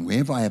just praying.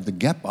 Wherever I have the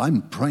gap,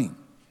 I'm praying.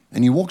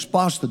 And he walks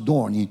past the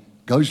door and he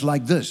goes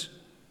like this.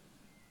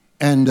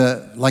 And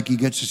like he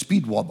gets a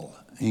speed wobble.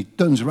 And he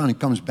turns around and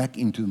comes back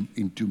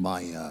into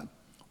my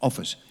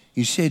office.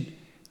 He said,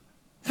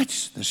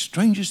 that's the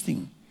strangest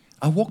thing.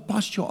 I walked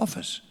past your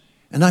office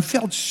and I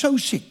felt so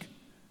sick.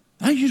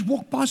 I just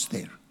walked past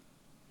there.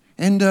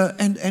 And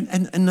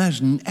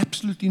there's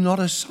absolutely not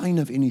a sign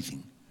of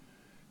anything.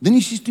 Then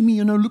he says to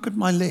me, look at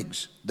my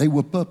legs. They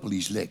were purple,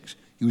 his legs.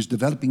 He was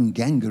developing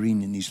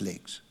gangrene in his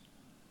legs.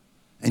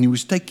 And he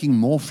was taking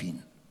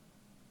morphine.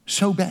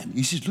 So bad.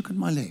 He says, look at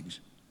my legs.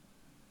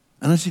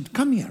 And I said,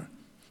 come here.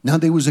 Now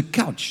there was a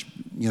couch,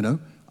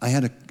 I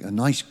had a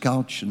nice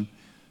couch and,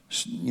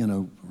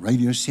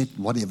 radio set,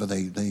 whatever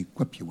they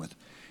equip you with.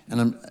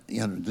 And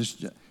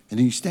and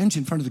he stands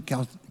in front of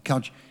the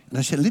couch, and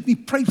I said, let me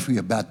pray for you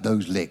about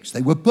those legs.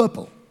 They were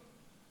purple.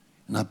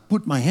 And I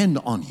put my hand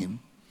on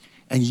him,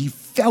 and he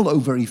fell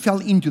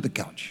into the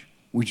couch,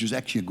 which was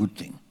actually a good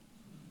thing.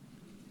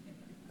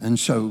 And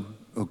so,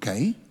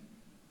 okay.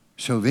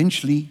 So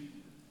eventually,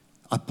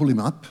 I pull him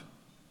up,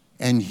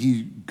 and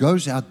he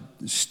goes out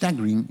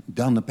staggering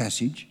down the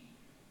passage,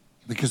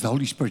 because the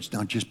Holy Spirit's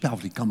now just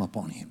powerfully come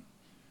upon him.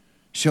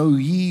 So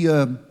he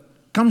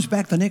comes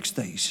back the next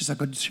day. He says, I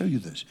got to show you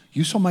this.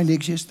 You saw my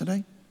legs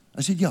yesterday?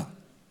 I said, yeah.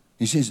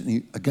 He says, and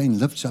he again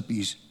lifts up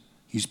his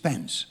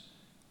pants,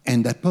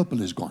 and that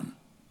purple is gone.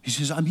 He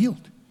says, I'm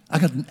healed. I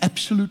got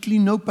absolutely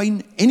no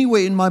pain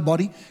anywhere in my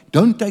body.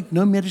 Don't take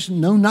no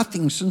medicine, no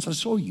nothing since I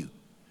saw you.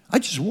 I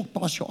just walked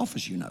past your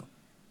office,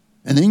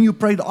 And then you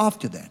prayed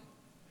after that.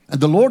 And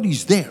the Lord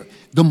is there.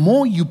 The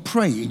more you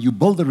pray and you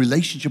build a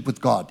relationship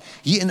with God,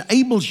 He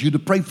enables you to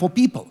pray for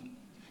people.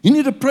 You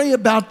need to pray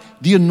about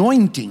the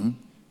anointing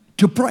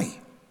to pray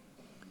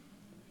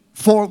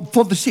for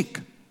the sick.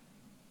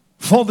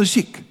 For the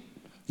sick.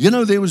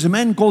 There was a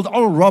man called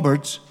Oral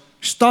Roberts,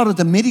 started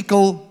a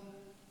medical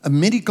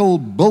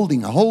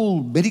building, a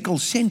whole medical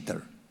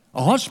center,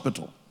 a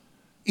hospital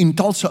in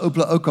Tulsa,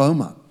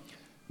 Oklahoma,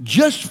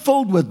 just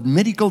filled with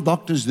medical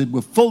doctors that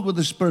were filled with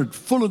the Spirit,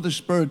 full of the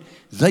Spirit.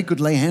 They could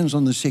lay hands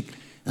on the sick,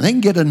 and they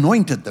can get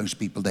anointed, those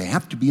people. They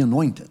have to be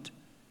anointed.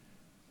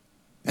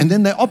 And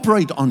then they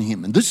operate on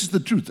him. And this is the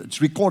truth.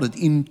 It's recorded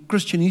in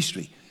Christian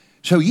history.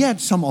 So he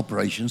had some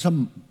operation,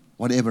 some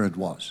whatever it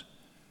was,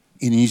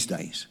 in his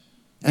days.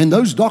 And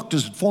those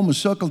doctors form a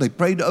circle. They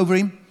prayed over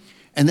him.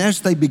 And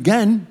as they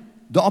began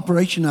the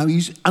operation, now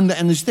he's under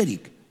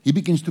anesthetic. He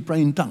begins to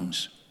pray in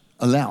tongues,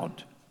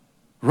 aloud,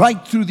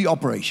 right through the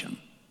operation,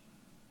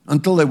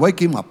 until they wake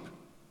him up.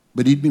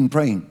 But he'd been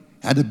praying,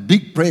 had a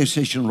big prayer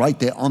session right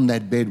there on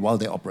that bed while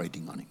they're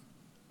operating on him.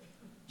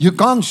 You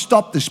can't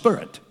stop the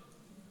Spirit.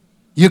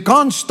 You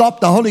can't stop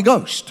the Holy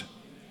Ghost.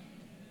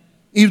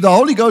 If the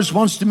Holy Ghost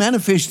wants to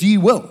manifest, He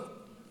will.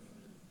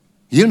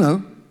 He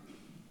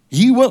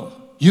will.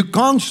 You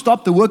can't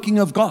stop the working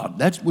of God.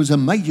 That was a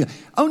major.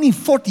 Only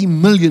 40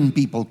 million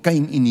people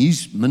came in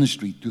His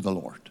ministry to the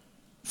Lord.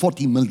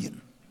 40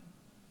 million.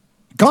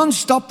 You can't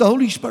stop the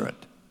Holy Spirit.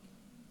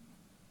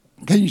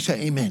 Can you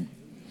say amen?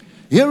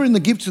 Here in the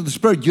gifts of the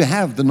Spirit, you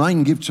have the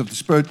 9 gifts of the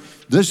Spirit.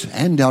 This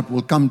handout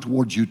will come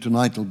towards you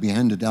tonight. It'll be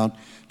handed out,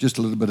 just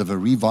a little bit of a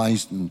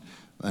revised and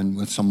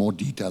with some more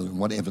detail and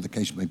whatever the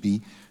case may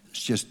be.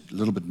 It's just a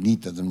little bit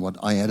neater than what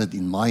I added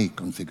in my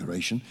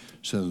configuration.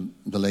 So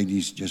the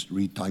ladies just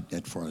retyped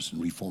that for us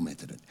and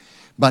reformatted it.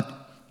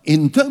 But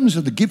in terms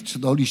of the gifts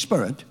of the Holy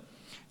Spirit,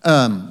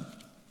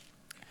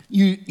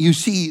 you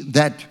see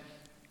that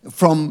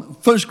from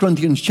 1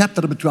 Corinthians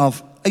chapter number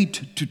 12,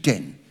 8 to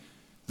 10.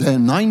 There are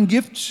 9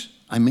 gifts.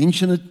 I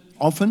mention it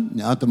often.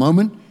 Now at the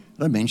moment,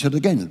 I mention it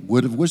again.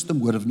 Word of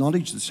wisdom, word of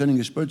knowledge, discerning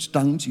of spirits,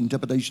 tongues,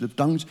 interpretation of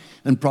tongues,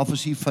 and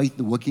prophecy, faith,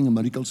 the working of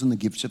miracles, and the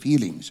gifts of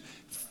healings.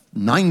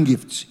 9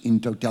 gifts in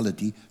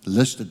totality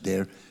listed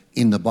there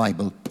in the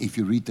Bible. If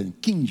you read the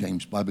King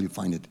James Bible, you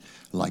find it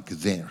like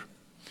there.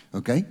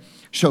 Okay?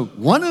 So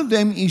one of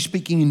them is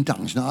speaking in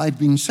tongues. Now I've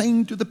been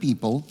saying to the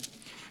people,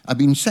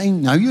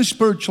 now you're a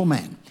spiritual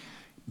man.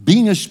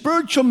 Being a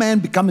spiritual man,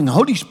 becoming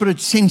Holy Spirit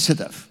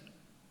sensitive.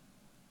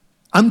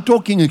 I'm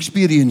talking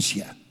experience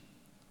here.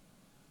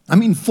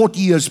 40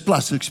 years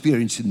plus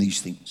experience in these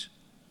things.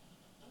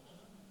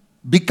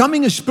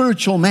 becoming a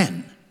spiritual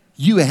man,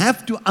 you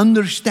have to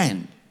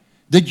understand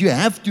that you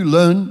have to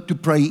learn to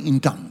pray in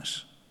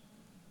tongues.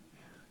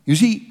 You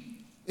see,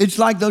 it's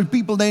like those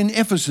people there in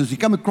Ephesus. They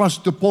come across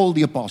to Paul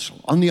the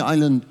Apostle on the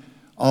island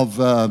of,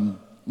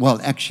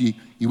 actually,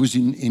 he was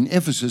in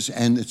Ephesus,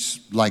 and it's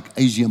like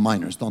Asia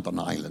Minor. It's not an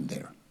island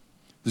there.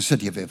 The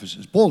city of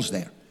Ephesus. Paul's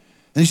there.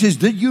 And he says,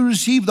 did you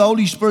receive the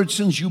Holy Spirit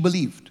since you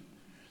believed?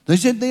 They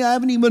said they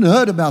haven't even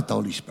heard about the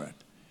Holy Spirit.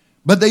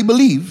 But they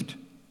believed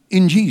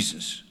in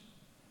Jesus.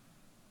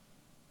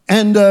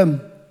 And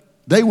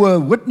they were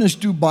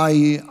witnessed to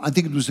by, I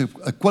think it was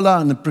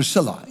Aquila and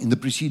Priscilla in the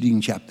preceding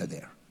chapter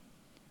there.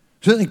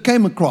 So they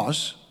came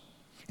across,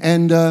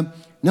 and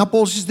now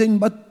Paul says then,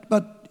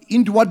 but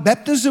into what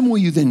baptism were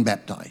you then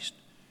baptized?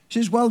 He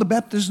says, well, the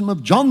baptism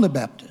of John the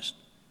Baptist.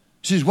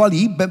 He says, well,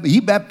 he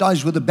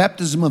baptized with the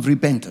baptism of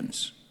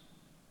repentance.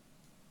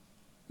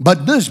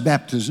 But this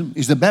baptism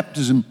is the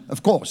baptism,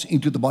 of course,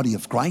 into the body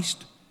of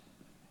Christ.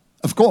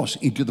 Of course,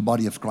 into the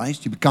body of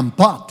Christ. You become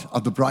part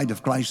of the bride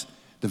of Christ,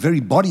 the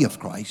very body of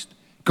Christ,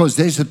 because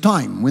there's a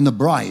time when the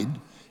bride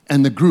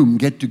and the groom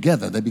get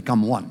together, they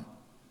become one.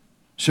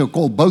 So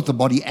called both the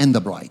body and the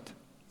bride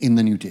in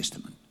the New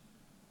Testament.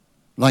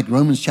 Like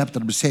Romans chapter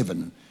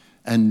 7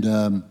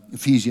 and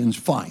Ephesians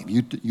 5.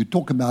 You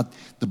talk about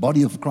the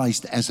body of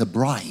Christ as a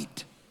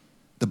bride.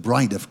 The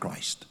bride of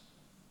Christ.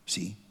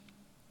 See?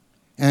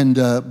 And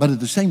but at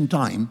the same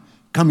time,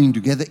 coming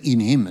together in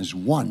Him as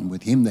one,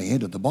 with Him the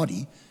head of the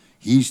body.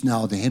 He's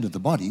now the head of the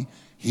body.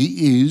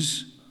 He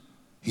is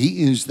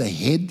the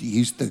head.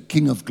 He's the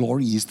King of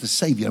glory. He's the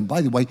Savior. And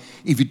by the way,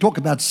 if you talk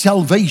about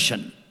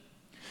salvation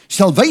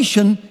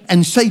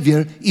and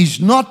Savior is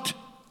not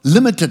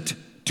limited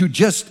to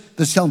just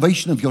the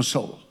salvation of your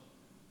soul.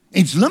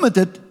 It's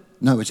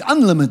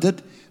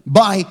unlimited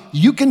by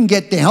you can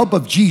get the help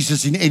of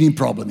Jesus in any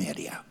problem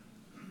area.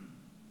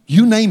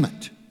 You name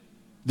it.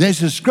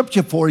 There's a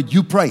scripture for it,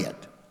 you pray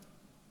it.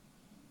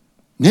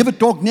 Never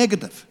talk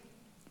negative.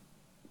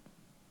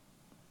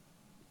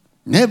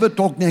 Never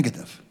talk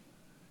negative.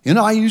 You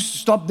know, I used to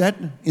stop that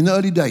in the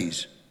early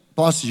days.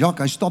 Pastor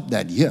Jacques, I stopped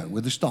that here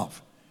with the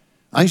staff.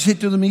 I said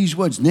to them these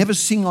words, never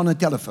sing on a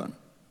telephone.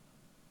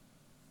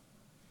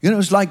 You know,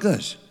 it's like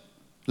this.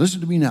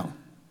 Listen to me now.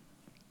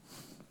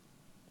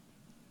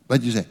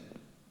 But you say,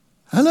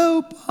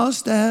 hello,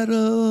 Pastor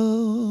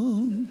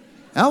Harold.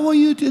 How are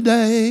you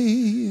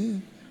today?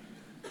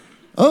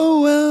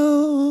 Oh,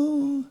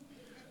 well,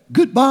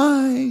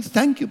 goodbye.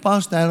 Thank you,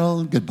 Pastor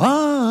Harold.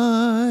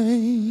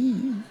 Goodbye.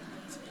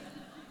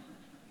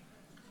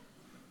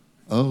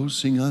 Oh,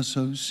 sing us,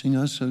 oh, sing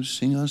us, oh,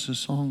 sing us a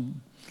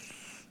song.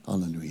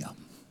 Hallelujah.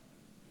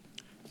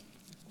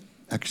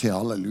 Ek sê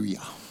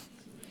hallelujah.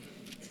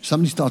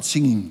 Somebody starts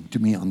singing to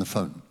me on the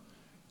phone.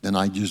 Then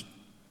I just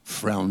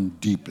frown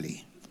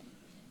deeply.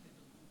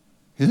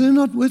 They're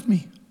not with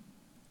me.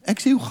 Ek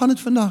sê, hoe gaan het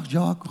vandag,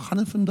 Jacques? Hoe gaan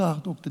het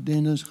vandag, Dr.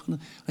 Dennis?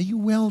 Are you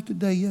well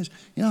today? Yes.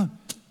 Yeah.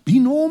 Be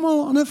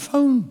normal on a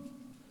phone.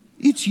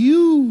 It's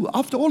you.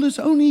 After all, it's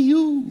only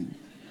you.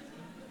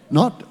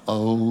 Not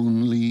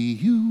only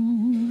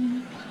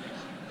you.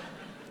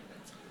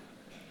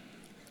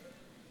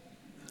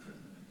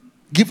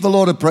 Give the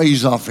Lord a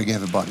praise offering,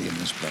 everybody in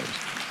this place.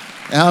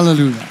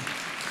 Hallelujah.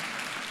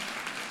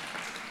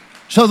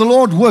 So the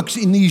Lord works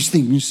in these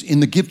things,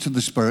 in the gifts of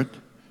the Spirit,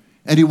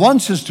 and He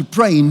wants us to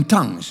pray in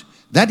tongues.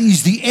 That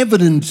is the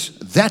evidence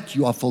that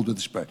you are filled with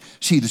the Spirit.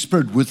 See, the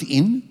Spirit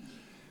within,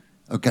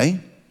 okay?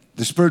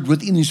 The Spirit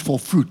within is for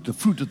fruit, the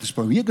fruit of the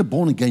Spirit. When you get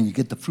born again, you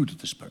get the fruit of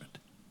the Spirit.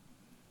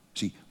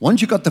 See,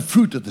 once you got the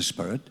fruit of the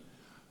Spirit,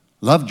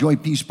 love, joy,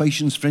 peace,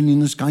 patience,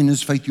 friendliness,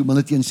 kindness, faith,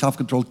 humility, and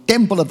self-control,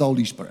 temple of the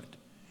Holy Spirit.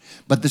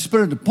 But the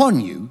Spirit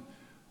upon you,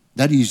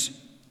 that is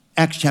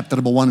Acts chapter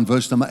 1,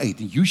 verse number 8.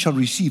 You shall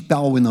receive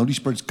power when the Holy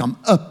Spirit come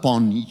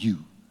upon you.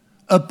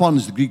 Upon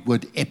is the Greek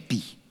word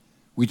epi,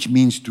 which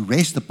means to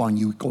rest upon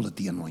you. We call it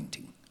the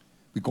anointing.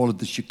 We call it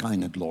the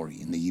Shekinah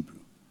glory in the Hebrew.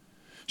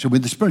 So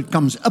when the Spirit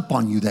comes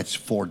upon you, that's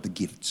for the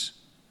gifts.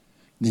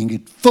 Then you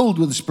get filled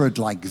with the Spirit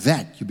like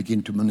that, you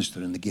begin to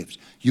minister in the gifts.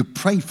 You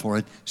pray for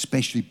it,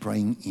 especially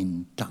praying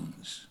in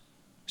tongues.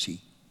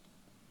 See?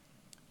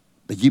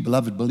 But ye,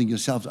 beloved, building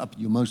yourselves up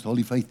in your most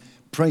holy faith,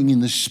 praying in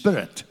the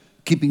Spirit,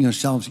 keeping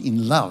yourselves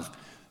in love.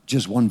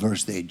 Just one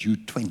verse there,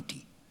 Jude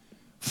 20.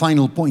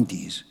 Final point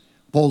is,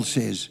 Paul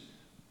says,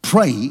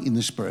 pray in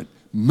the Spirit,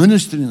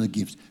 minister in the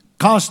gifts,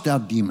 cast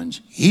out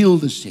demons, heal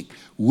the sick,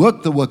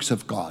 work the works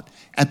of God.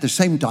 At the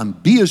same time,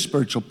 be a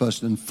spiritual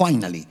person. And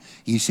finally,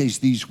 he says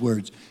these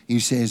words. He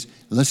says,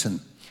 listen,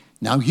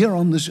 now here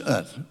on this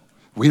earth,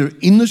 we're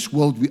in this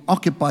world, we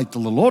occupy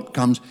till the Lord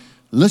comes.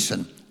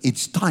 Listen,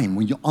 it's time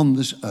when you're on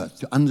this earth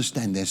to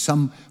understand there's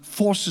some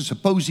forces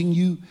opposing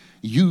you.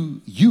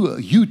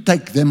 You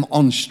take them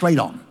on straight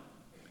on.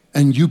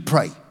 And you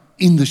pray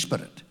in the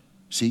Spirit.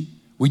 See?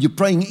 When you're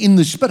praying in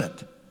the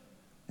Spirit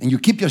and you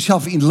keep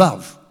yourself in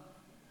love,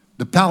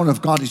 the power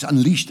of God is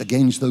unleashed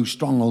against those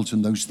strongholds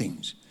and those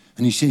things.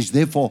 And he says,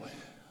 therefore,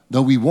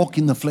 Though we walk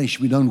in the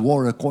flesh, we don't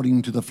war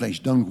according to the flesh.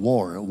 Don't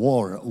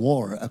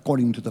war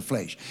according to the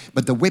flesh.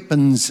 But the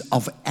weapons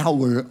of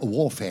our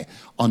warfare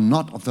are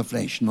not of the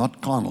flesh,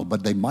 not carnal,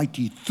 but they're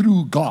mighty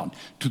through God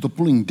to the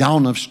pulling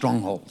down of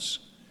strongholds.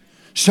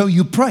 So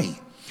you pray,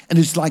 and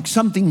it's like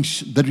something,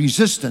 the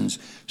resistance,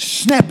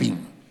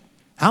 snapping.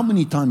 How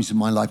many times in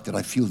my life did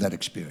I feel that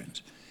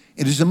experience?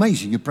 It is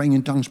amazing. You're praying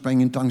in tongues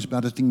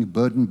about a thing, you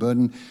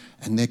burden,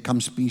 and there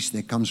comes peace,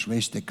 there comes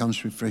rest, there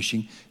comes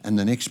refreshing, and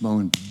the next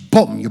moment,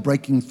 boom, you're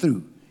breaking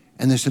through.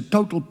 And there's a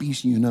total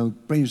peace, and you know,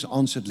 prayer's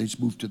answered, let's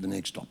move to the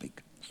next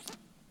topic.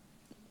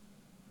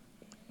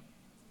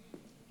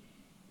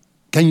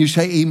 Can you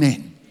say amen?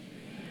 Amen.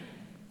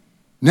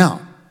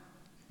 Now,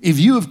 if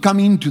you have come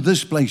into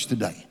this place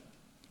today,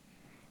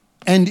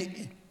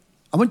 and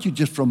I want you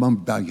just for a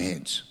moment bow your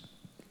heads.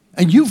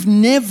 And you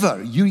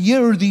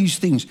hear these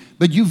things,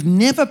 but you've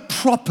never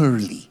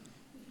properly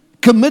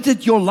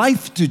committed your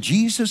life to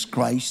Jesus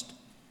Christ,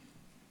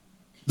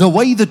 the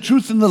way, the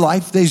truth, and the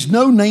life. There's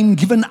no name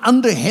given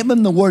under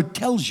heaven, the word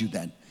tells you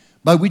that,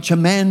 by which a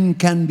man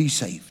can be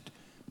saved,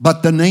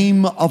 but the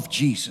name of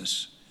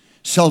Jesus.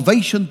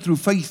 Salvation through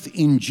faith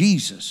in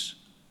Jesus,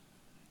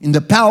 in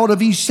the power of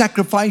his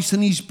sacrifice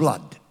and his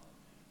blood.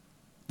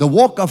 The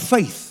walk of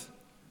faith,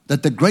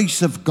 that the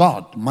grace of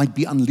God might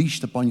be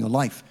unleashed upon your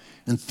life.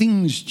 And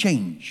things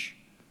change.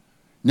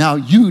 Now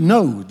you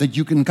know that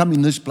you can come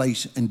in this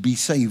place and be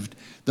saved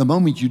the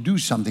moment you do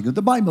something.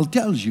 The Bible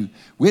tells you.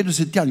 Where does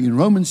it tell you? In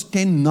Romans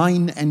 10,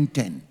 9 and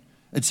 10.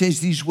 It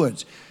says these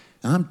words.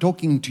 And I'm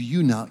talking to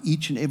you now,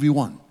 each and every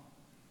one.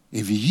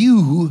 If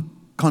you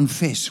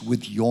confess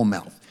with your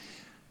mouth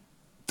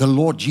the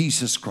Lord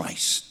Jesus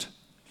Christ,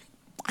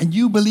 and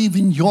you believe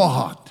in your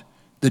heart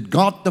that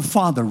God the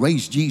Father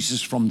raised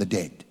Jesus from the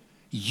dead,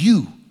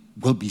 you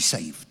will be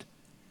saved.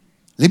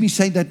 Let me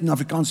say that in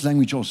Afrikaans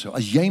language also.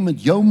 As jy met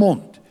jou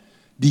mond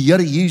die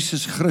Here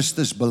Jesus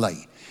Christus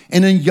bely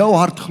en in jou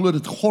hart glo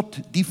dat God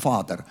die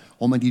Vader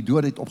hom uit die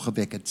dood het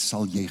opgewek het,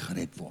 sal jy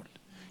gered word.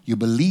 You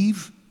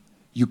believe,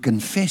 you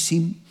confess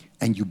him,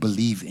 and you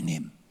believe in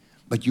him.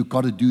 But you've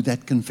got to do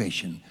that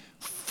confession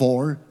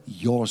for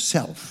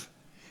yourself.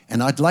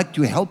 And I'd like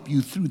to help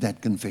you through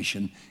that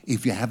confession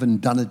if you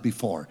haven't done it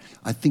before.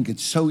 I think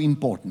it's so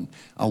important.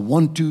 I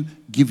want to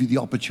give you the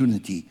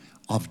opportunity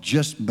of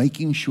just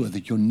making sure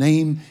that your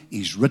name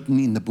is written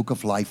in the book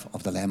of life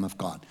of the Lamb of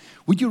God.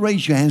 Would you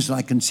raise your hands so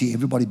I can see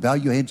everybody? Bow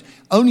your heads.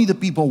 Only the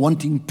people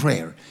wanting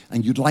prayer,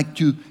 and you'd like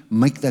to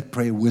make that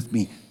prayer with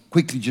me,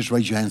 quickly just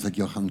raise your hands that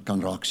you can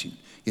raak sien.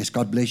 Yes,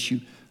 God bless you.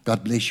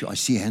 God bless you. I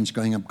see hands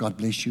going up. God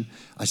bless you.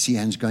 I see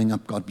hands going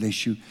up. God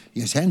bless you.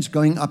 Yes, hands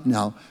going up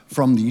now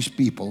from these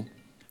people.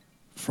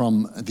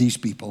 From these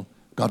people.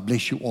 God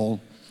bless you all.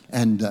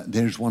 And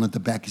there's one at the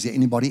back. Is there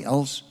anybody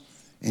else?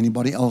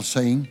 Anybody else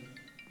saying?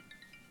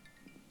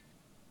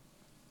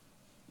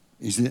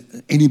 Is there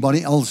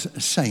anybody else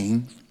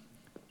saying,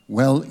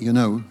 well, you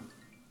know,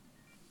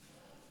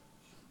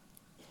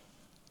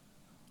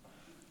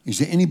 is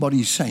there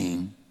anybody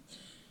saying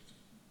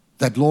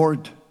that,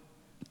 Lord,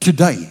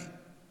 today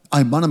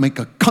I want to make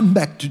a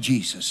comeback to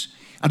Jesus.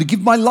 I want to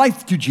give my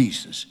life to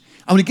Jesus.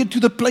 I want to get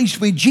to the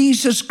place where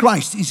Jesus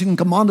Christ is in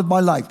command of my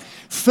life,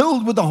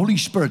 filled with the Holy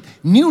Spirit,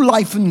 new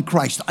life in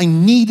Christ. I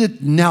need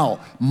it now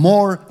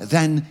more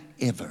than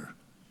ever.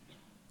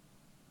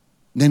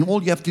 Then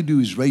all you have to do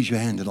is raise your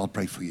hand and I'll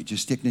pray for you.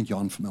 Just steek net jou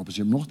hand vir my op. As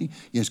jy nog nie,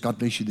 yes, God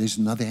bless you. There's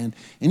another hand.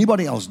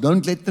 Anybody else?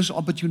 Don't let this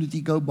opportunity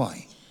go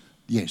by.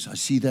 Yes, I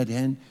see that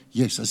hand.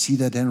 Yes, I see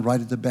that hand right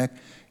at the back.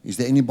 Is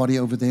there anybody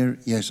over there?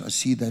 Yes, I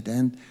see that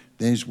hand.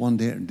 There's one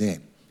there. There.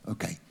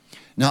 Okay.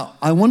 Now,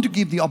 I want to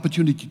give the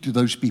opportunity to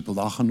those people.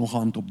 Daar gaan nog 'n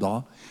hand op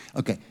daar.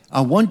 Okay. I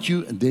want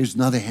you, and there's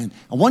another hand.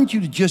 I want you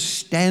to just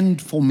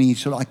stand for me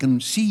so that I can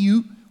see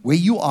you where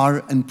you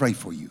are and pray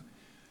for you.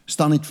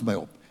 Staan net vir my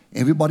op.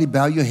 Everybody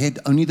bow your head.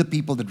 Only the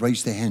people that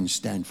raise their hands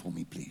stand for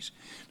me, please.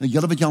 Nou,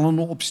 julle wat julle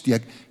nou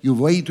opsteek, you're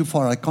way too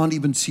far. I can't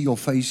even see your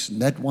face.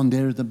 And that one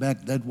there at the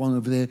back, that one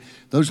over there.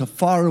 Those are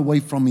far away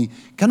from me.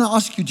 Can I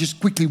ask you just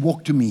quickly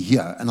walk to me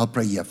here and I'll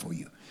pray here for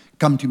you.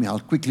 Come to me.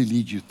 I'll quickly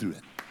lead you through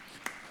it.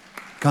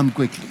 Come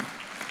quickly.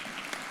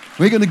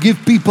 We're going to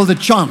give people the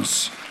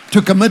chance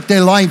to commit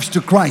their lives to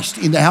Christ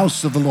in the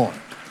house of the Lord.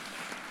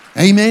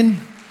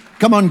 Amen.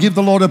 Come on, give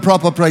the Lord a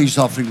proper praise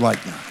offering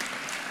right now.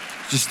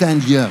 Just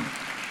stand here.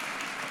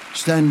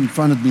 Stand in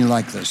front of me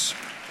like this.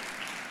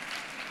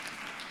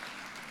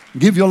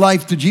 Give your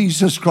life to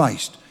Jesus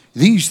Christ.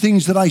 These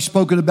things that I've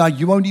spoken about,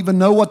 you won't even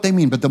know what they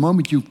mean. But the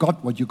moment you've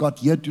got what you got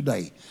here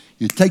today,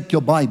 you take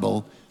your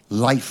Bible,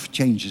 life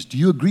changes. Do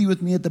you agree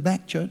with me at the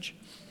back, church?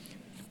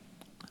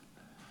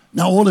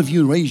 Now all of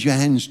you raise your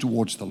hands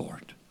towards the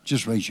Lord.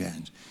 Just raise your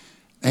hands.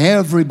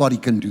 Everybody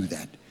can do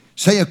that.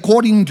 Say,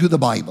 according to the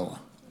Bible,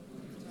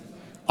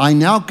 I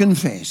now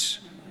confess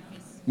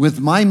with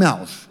my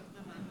mouth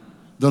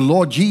the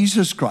Lord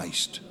Jesus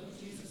Christ.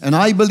 And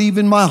I believe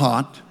in my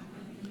heart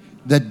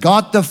that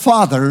God the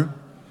Father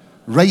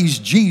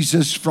raised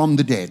Jesus from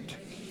the dead.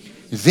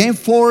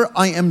 Therefore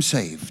I am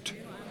saved.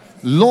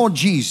 Lord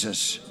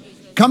Jesus,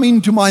 come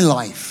into my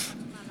life.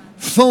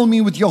 Fill me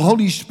with your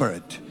Holy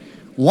Spirit.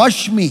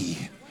 Wash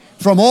me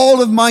from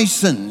all of my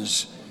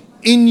sins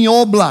in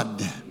your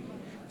blood.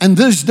 And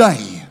this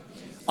day,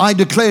 I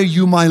declare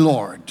you my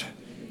Lord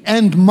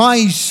and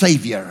my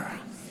Savior,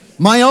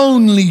 my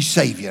only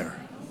Savior.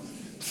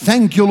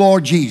 Thank you,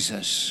 Lord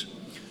Jesus.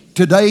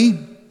 Today,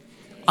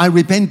 I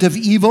repent of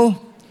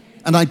evil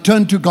and I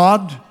turn to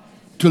God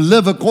to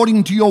live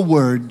according to your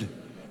word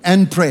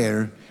and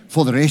prayer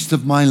for the rest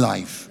of my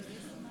life.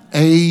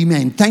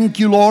 Amen. Thank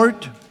you,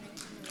 Lord.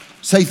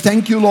 Say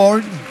thank you,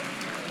 Lord,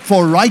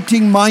 for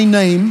writing my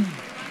name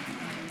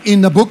in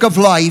the book of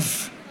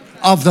life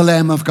of the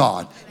Lamb of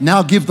God.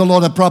 Now give the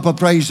Lord a proper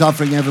praise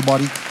offering,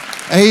 everybody.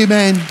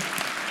 Amen.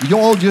 You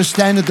all just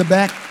stand at the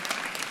back.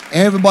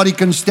 Everybody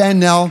can stand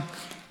now.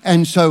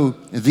 And so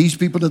these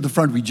people at the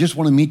front, we just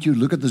want to meet you.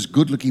 Look at this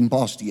good-looking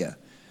pastor here.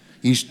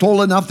 He's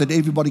tall enough that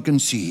everybody can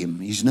see him.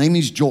 His name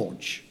is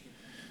George.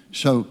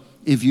 So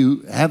if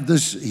you have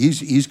this,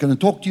 he's going to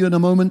talk to you in a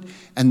moment,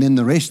 and then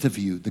the rest of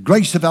you. The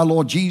grace of our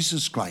Lord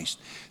Jesus Christ,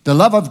 the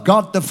love of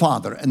God the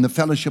Father, and the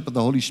fellowship of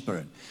the Holy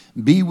Spirit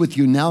be with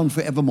you now and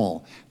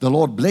forevermore. The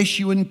Lord bless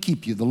you and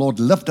keep you. The Lord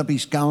lift up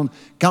his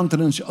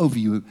countenance over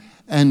you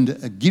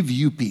and give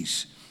you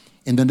peace.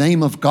 In the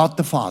name of God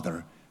the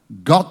Father,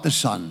 God the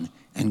Son,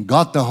 and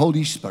God the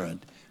Holy Spirit,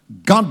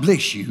 God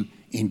bless you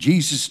in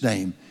Jesus'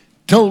 name.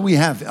 Till we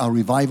have our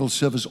revival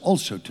service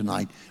also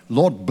tonight,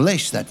 Lord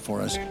bless that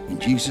for us in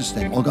Jesus'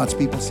 name. All God's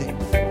people say.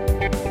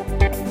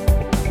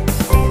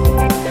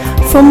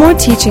 For more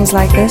teachings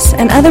like this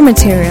and other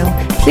material,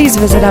 please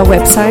visit our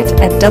website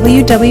at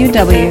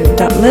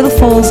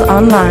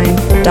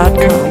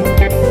www.littlefallsonline.com.